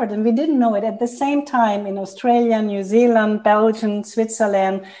discovered, and we didn't know it, at the same time in Australia, New Zealand, Belgium,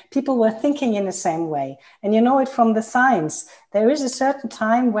 Switzerland, people were thinking in the same way. And you know it from the science. There is a certain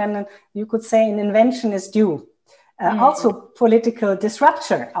time when you could say an invention is due. Also political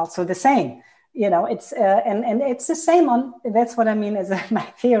disruption, also the same. It's and it's the same on. That's what I mean as my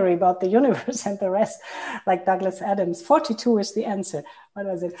theory about the universe and the rest, like Douglas Adams. 42 is the answer. What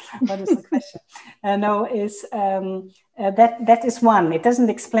was it? What is the question? That is one. It doesn't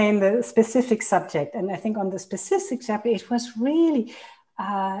explain the specific subject, and I think on the specific subject, it was really,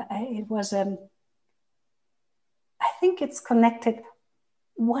 I think it's connected.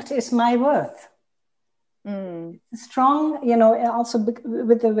 What is my worth? Strong, also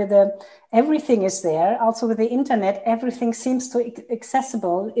with the everything is there. Also with the internet, everything seems to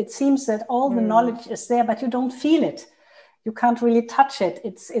accessible. It seems that all the knowledge is there, but you don't feel it. you can't really touch it.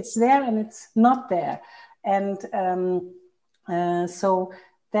 It's there and it's not there. And so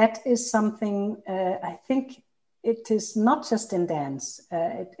that is something, I think it is not just in dance.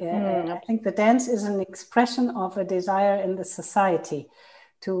 I think the dance is an expression of a desire in the society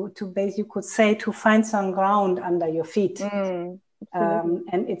to you could say, to find some ground under your feet. And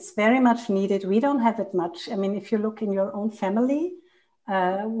it's very much needed. We don't have it much. I mean, if you look in your own family,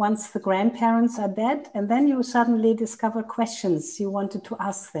 once the grandparents are dead, and then you suddenly discover questions you wanted to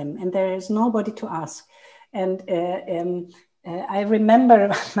ask them, and there is nobody to ask. And I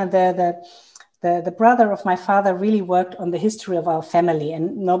remember the brother of my father really worked on the history of our family,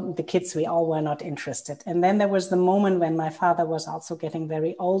 and the kids, we all were not interested. And then there was the moment when my father was also getting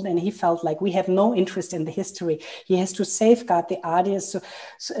very old, and he felt like we have no interest in the history. He has to safeguard the audience,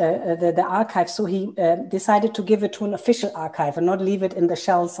 the archive. So he decided to give it to an official archive and not leave it in the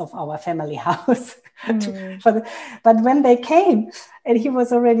shelves of our family house. But when they came and he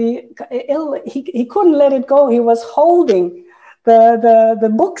was already ill, he couldn't let it go. He was holding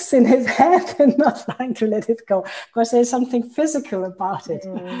the books in his hand and not trying to let it go, because there's something physical about it.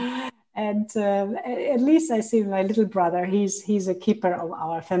 And at least I see my little brother, he's a keeper of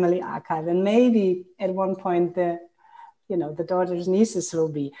our family archive, and maybe at one point the daughters, nieces will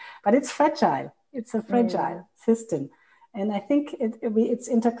be, but it's fragile. It's a fragile system. And I think it's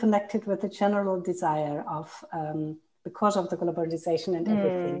interconnected with the general desire of, because of the globalization and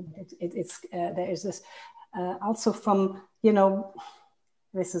everything, there is this also from,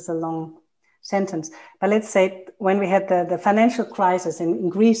 this is a long sentence, but let's say when we had the financial crisis in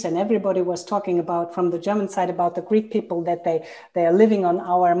Greece, and everybody was talking about, from the German side, about the Greek people, that they are living on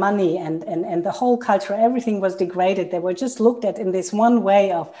our money, and the whole culture, everything was degraded. They were just looked at in this one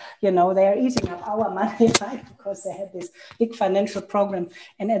way of, they are eating up our money, right? Because they had this big financial program.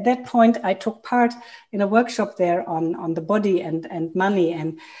 And at that point, I took part in a workshop there on the body and money.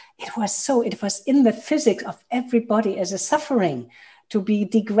 And it was in the physics of everybody as a suffering to be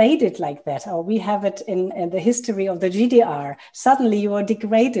degraded like that. Or we have it in the history of the GDR. Suddenly you are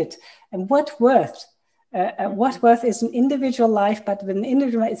degraded. And what worth? What worth is an individual life, but with an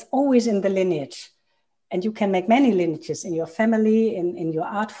individual, it's always in the lineage. And you can make many lineages in your family, in your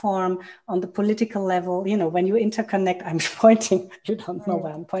art form, on the political level. When you interconnect, I'm pointing, you don't know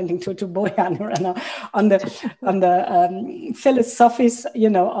where I'm pointing to Boyan right now, on the philosophies,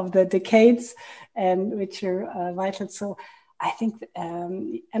 of the decades, and which are vital. So I think,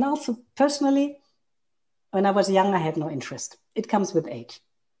 and also personally, when I was young, I had no interest. It comes with age,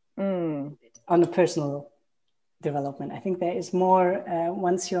 on a personal development. I think there is more,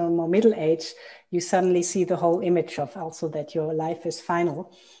 once you're more middle age, you suddenly see the whole image of also that your life is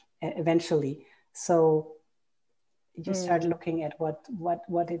final eventually. So you start looking at what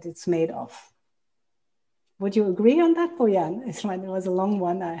it's made of. Would you agree on that, Boyan? It was a long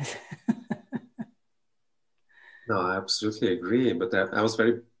one. No, I absolutely agree. But I was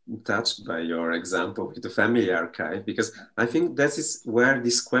very touched by your example with the family archive, because I think that is where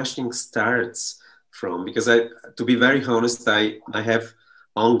this questioning starts from. Because to be very honest, I have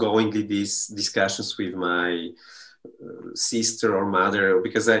ongoingly these discussions with my sister or mother,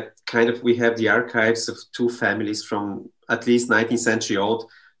 because we have the archives of two families from at least 19th century old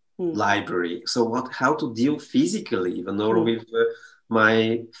library. So how to deal physically, even or with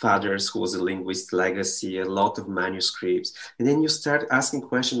my father's, who was a linguist, legacy, a lot of manuscripts. And then you start asking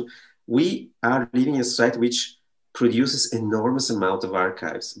questions. We are living in a society which produces enormous amount of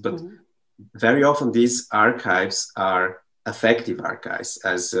archives, but very often these archives are affective archives,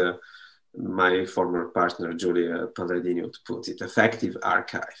 as my former partner, Julia Palladini, would put it, affective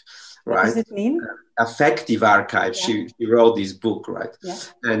archive, right? What does it mean? Affective archive. Yeah. She wrote this book, right?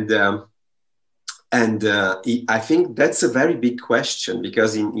 Yeah. And I think that's a very big question,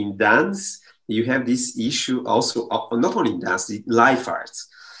 because in dance, you have this issue also, not only in dance, the life arts.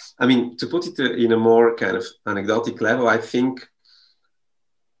 I mean, to put it in a more kind of anecdotic level, I think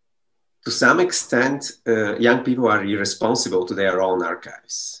to some extent, young people are irresponsible to their own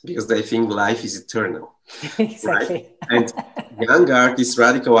archives, because they think life is eternal. Exactly. Right? And young artists,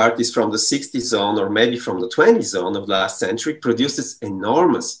 radical artists from the 60s on, or maybe from the 20s on of last century, produced this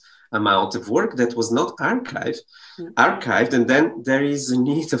enormous amount of work that was not archived, and then there is a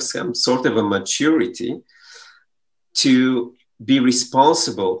need of some sort of a maturity to be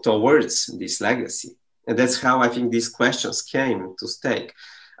responsible towards this legacy. And that's how I think these questions came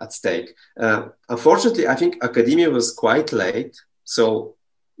at stake. Unfortunately, I think academia was quite late. So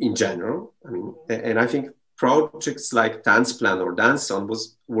in general, I mean, and I think projects like Tanzplan or Danson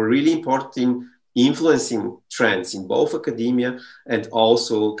were really important in influencing trends in both academia and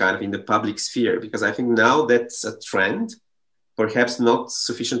also kind of in the public sphere, because I think now that's a trend perhaps not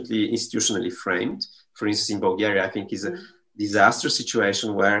sufficiently institutionally framed. For instance, in Bulgaria, I think is a disastrous situation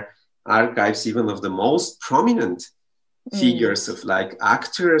where archives, even of the most prominent figures of like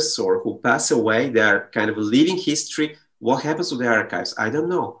actors or who pass away, they are kind of a living history. What happens to the archives? I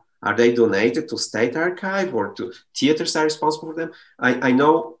don't know. Are they donated to state archive or to theaters are responsible for them? I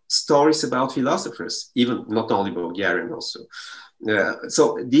know stories about philosophers, even not only Bulgarian also. So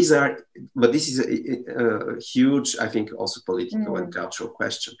these are, but this is a huge, I think, also political and cultural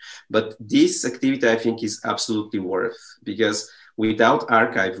question. But this activity, I think, is absolutely worth, because without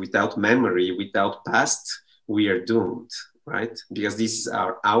archive, without memory, without past, we are doomed, right? Because this is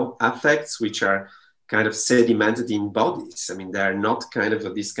our affects, which are kind of sedimented in bodies. I mean, they're not kind of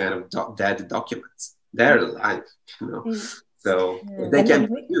this kind of dead documents. They're alive, you know. So they can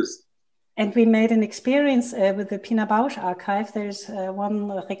be used. And we made an experience with the Pina Bausch archive. There's one,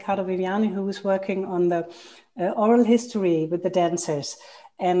 Riccardo Viviani, who was working on the oral history with the dancers.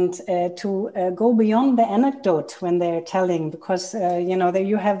 And to go beyond the anecdote when they're telling, because, you know,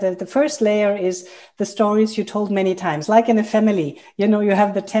 you have the first layer is the stories you told many times, like in a family, you know, you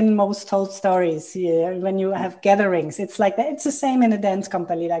have the 10 most told stories when you have gatherings. It's like that. It's the same in a dance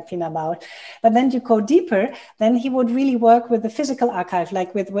company like Pina Bausch. But then you go deeper, then he would really work with the physical archive,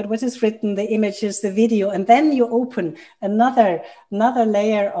 like with what is written, the images, the video, and then you open another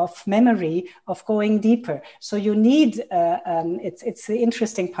layer of memory of going deeper. So you need, it's the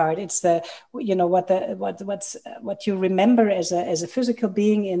interesting part. It's the, you know, what you remember as a physical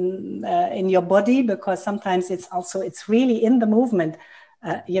being in your body, because sometimes it's really in the movement.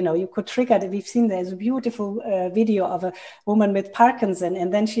 You know, you could trigger it. We've seen there's a beautiful video of a woman with Parkinson,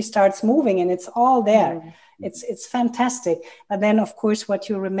 and then she starts moving, and it's all there. It's fantastic. And then, of course, what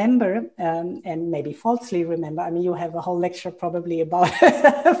you remember, and maybe falsely remember. I mean, you have a whole lecture probably about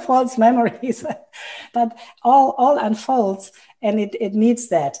false memories, but all unfolds, and it needs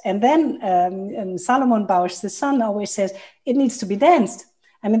that. And then Salomon Bausch, the son, always says it needs to be danced.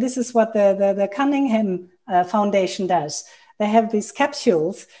 I mean, this is what the Cunningham Foundation does. They have these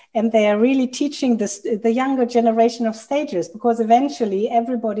capsules, and they are really teaching the younger generation of stagers, because eventually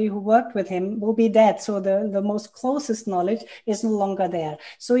everybody who worked with him will be dead. So the most closest knowledge is no longer there.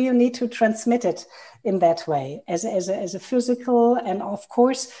 So you need to transmit it in that way as a physical, and of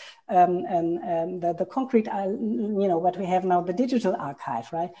course, the concrete, you know, what we have now, the digital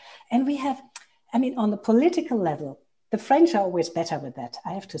archive, right? And we have, I mean, on the political level, the French are always better with that,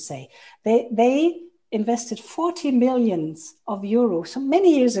 I have to say. They invested 40 million euros so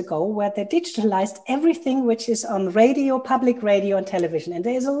many years ago, where they digitalized everything which is on radio, public radio and television. And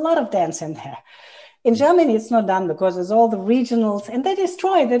there is a lot of dance in there. In Germany, it's not done because there's all the regionals, and they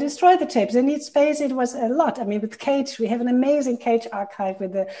destroy the tapes. They need space. It was a lot. I mean, with Cage, we have an amazing Cage archive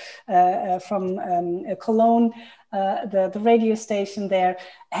with from Cologne, the radio station there.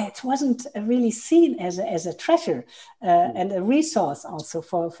 It wasn't really seen as a treasure and a resource also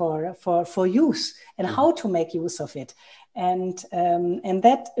for use and how to make use of it. And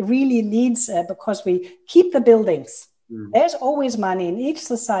that really needs, because we keep the buildings. There's always money in each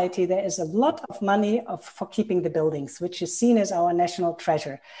society. There is a lot of money for keeping the buildings, which is seen as our national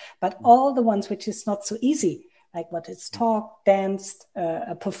treasure. But all the ones which is not so easy, like what is taught, danced,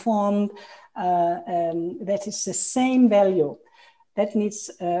 performed, that is the same value. That needs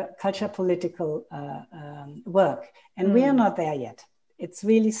culture political work. And we are not there yet. It's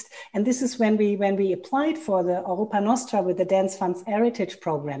really, and this is when we applied for the Europa Nostra with the Dance Fund's Heritage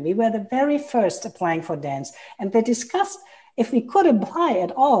Program. We were the very first applying for dance, and they discussed if we could apply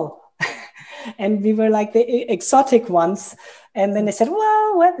at all. And we were like the exotic ones. And then they said,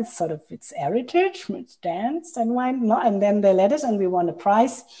 well, it's heritage, it's dance, and why not? And then they let us, and we won a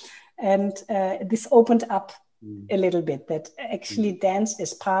prize. And this opened up a little bit, that actually dance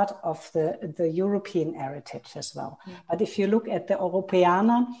is part of the European heritage as well. But if you look at the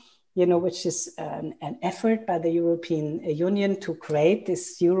Europeana, you know, which is an effort by the European Union to create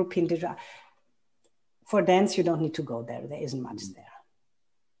this European digital, for dance, you don't need to go there. There isn't much there.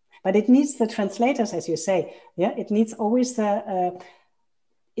 But it needs the translators, as you say. Yeah, it needs always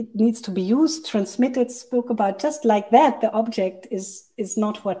it needs to be used, transmitted, spoke about, just like that. The object is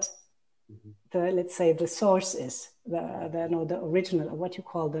not what let's say the source is, the original, or what you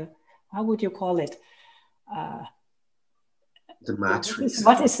call how would you call it? The matrix.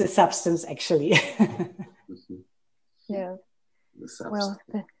 What is the substance actually? Yeah. Well,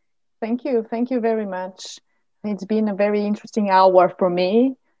 thank you very much. It's been a very interesting hour for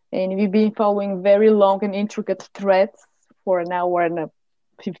me, and we've been following very long and intricate threads for an hour and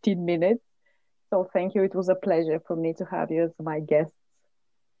 15 minutes. So thank you. It was a pleasure for me to have you as my guest.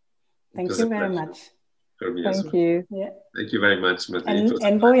 Thank you very much. For me as Thank well. you. Yeah. Thank you very much, Madeline.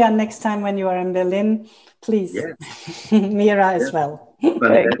 And Boyan, next time when you are in Berlin, please, Mira as well.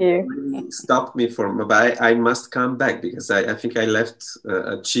 Thank you. Stopped me from, but I must come back because I think I left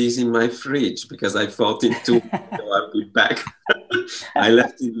a cheese in my fridge because I thought in 2 weeks I'll be back. I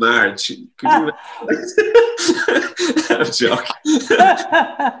left in March. Could you I'm joking.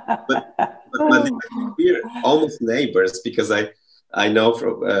 but we're almost neighbors because I know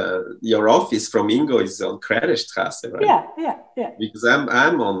from your office from Ingo is on Kredestrasse, right? Yeah. Because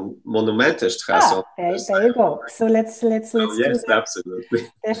I'm on Monumentenstrasse. There you go. So let's yes, do that. Absolutely.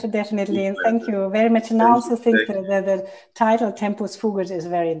 Definitely, and thank you very much. And I also think the title "Tempus Fugit" is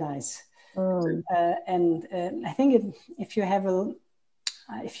very nice. And I think if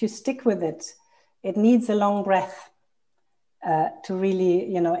you stick with it, it needs a long breath to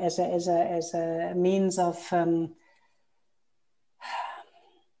really, as a means of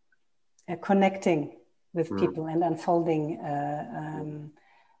connecting with people and unfolding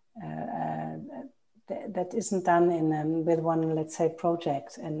that isn't done with one, let's say,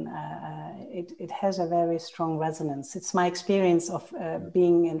 project, and it has a very strong resonance. It's my experience of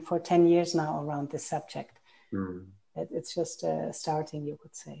being in for 10 years now around this subject. It's just starting, you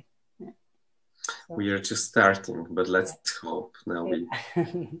could say. Yeah. So, we are just starting, but let's hope now we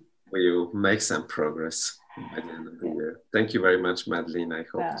will make some progress by the end of the year. Thank you very much, Madeline. I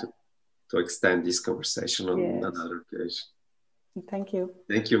hope to extend this conversation on another occasion. Thank you.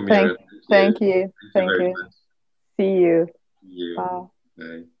 Thank you, Mira. Thank you. Thank you very much. See you. See you. Bye.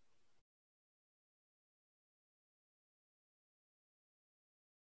 Bye.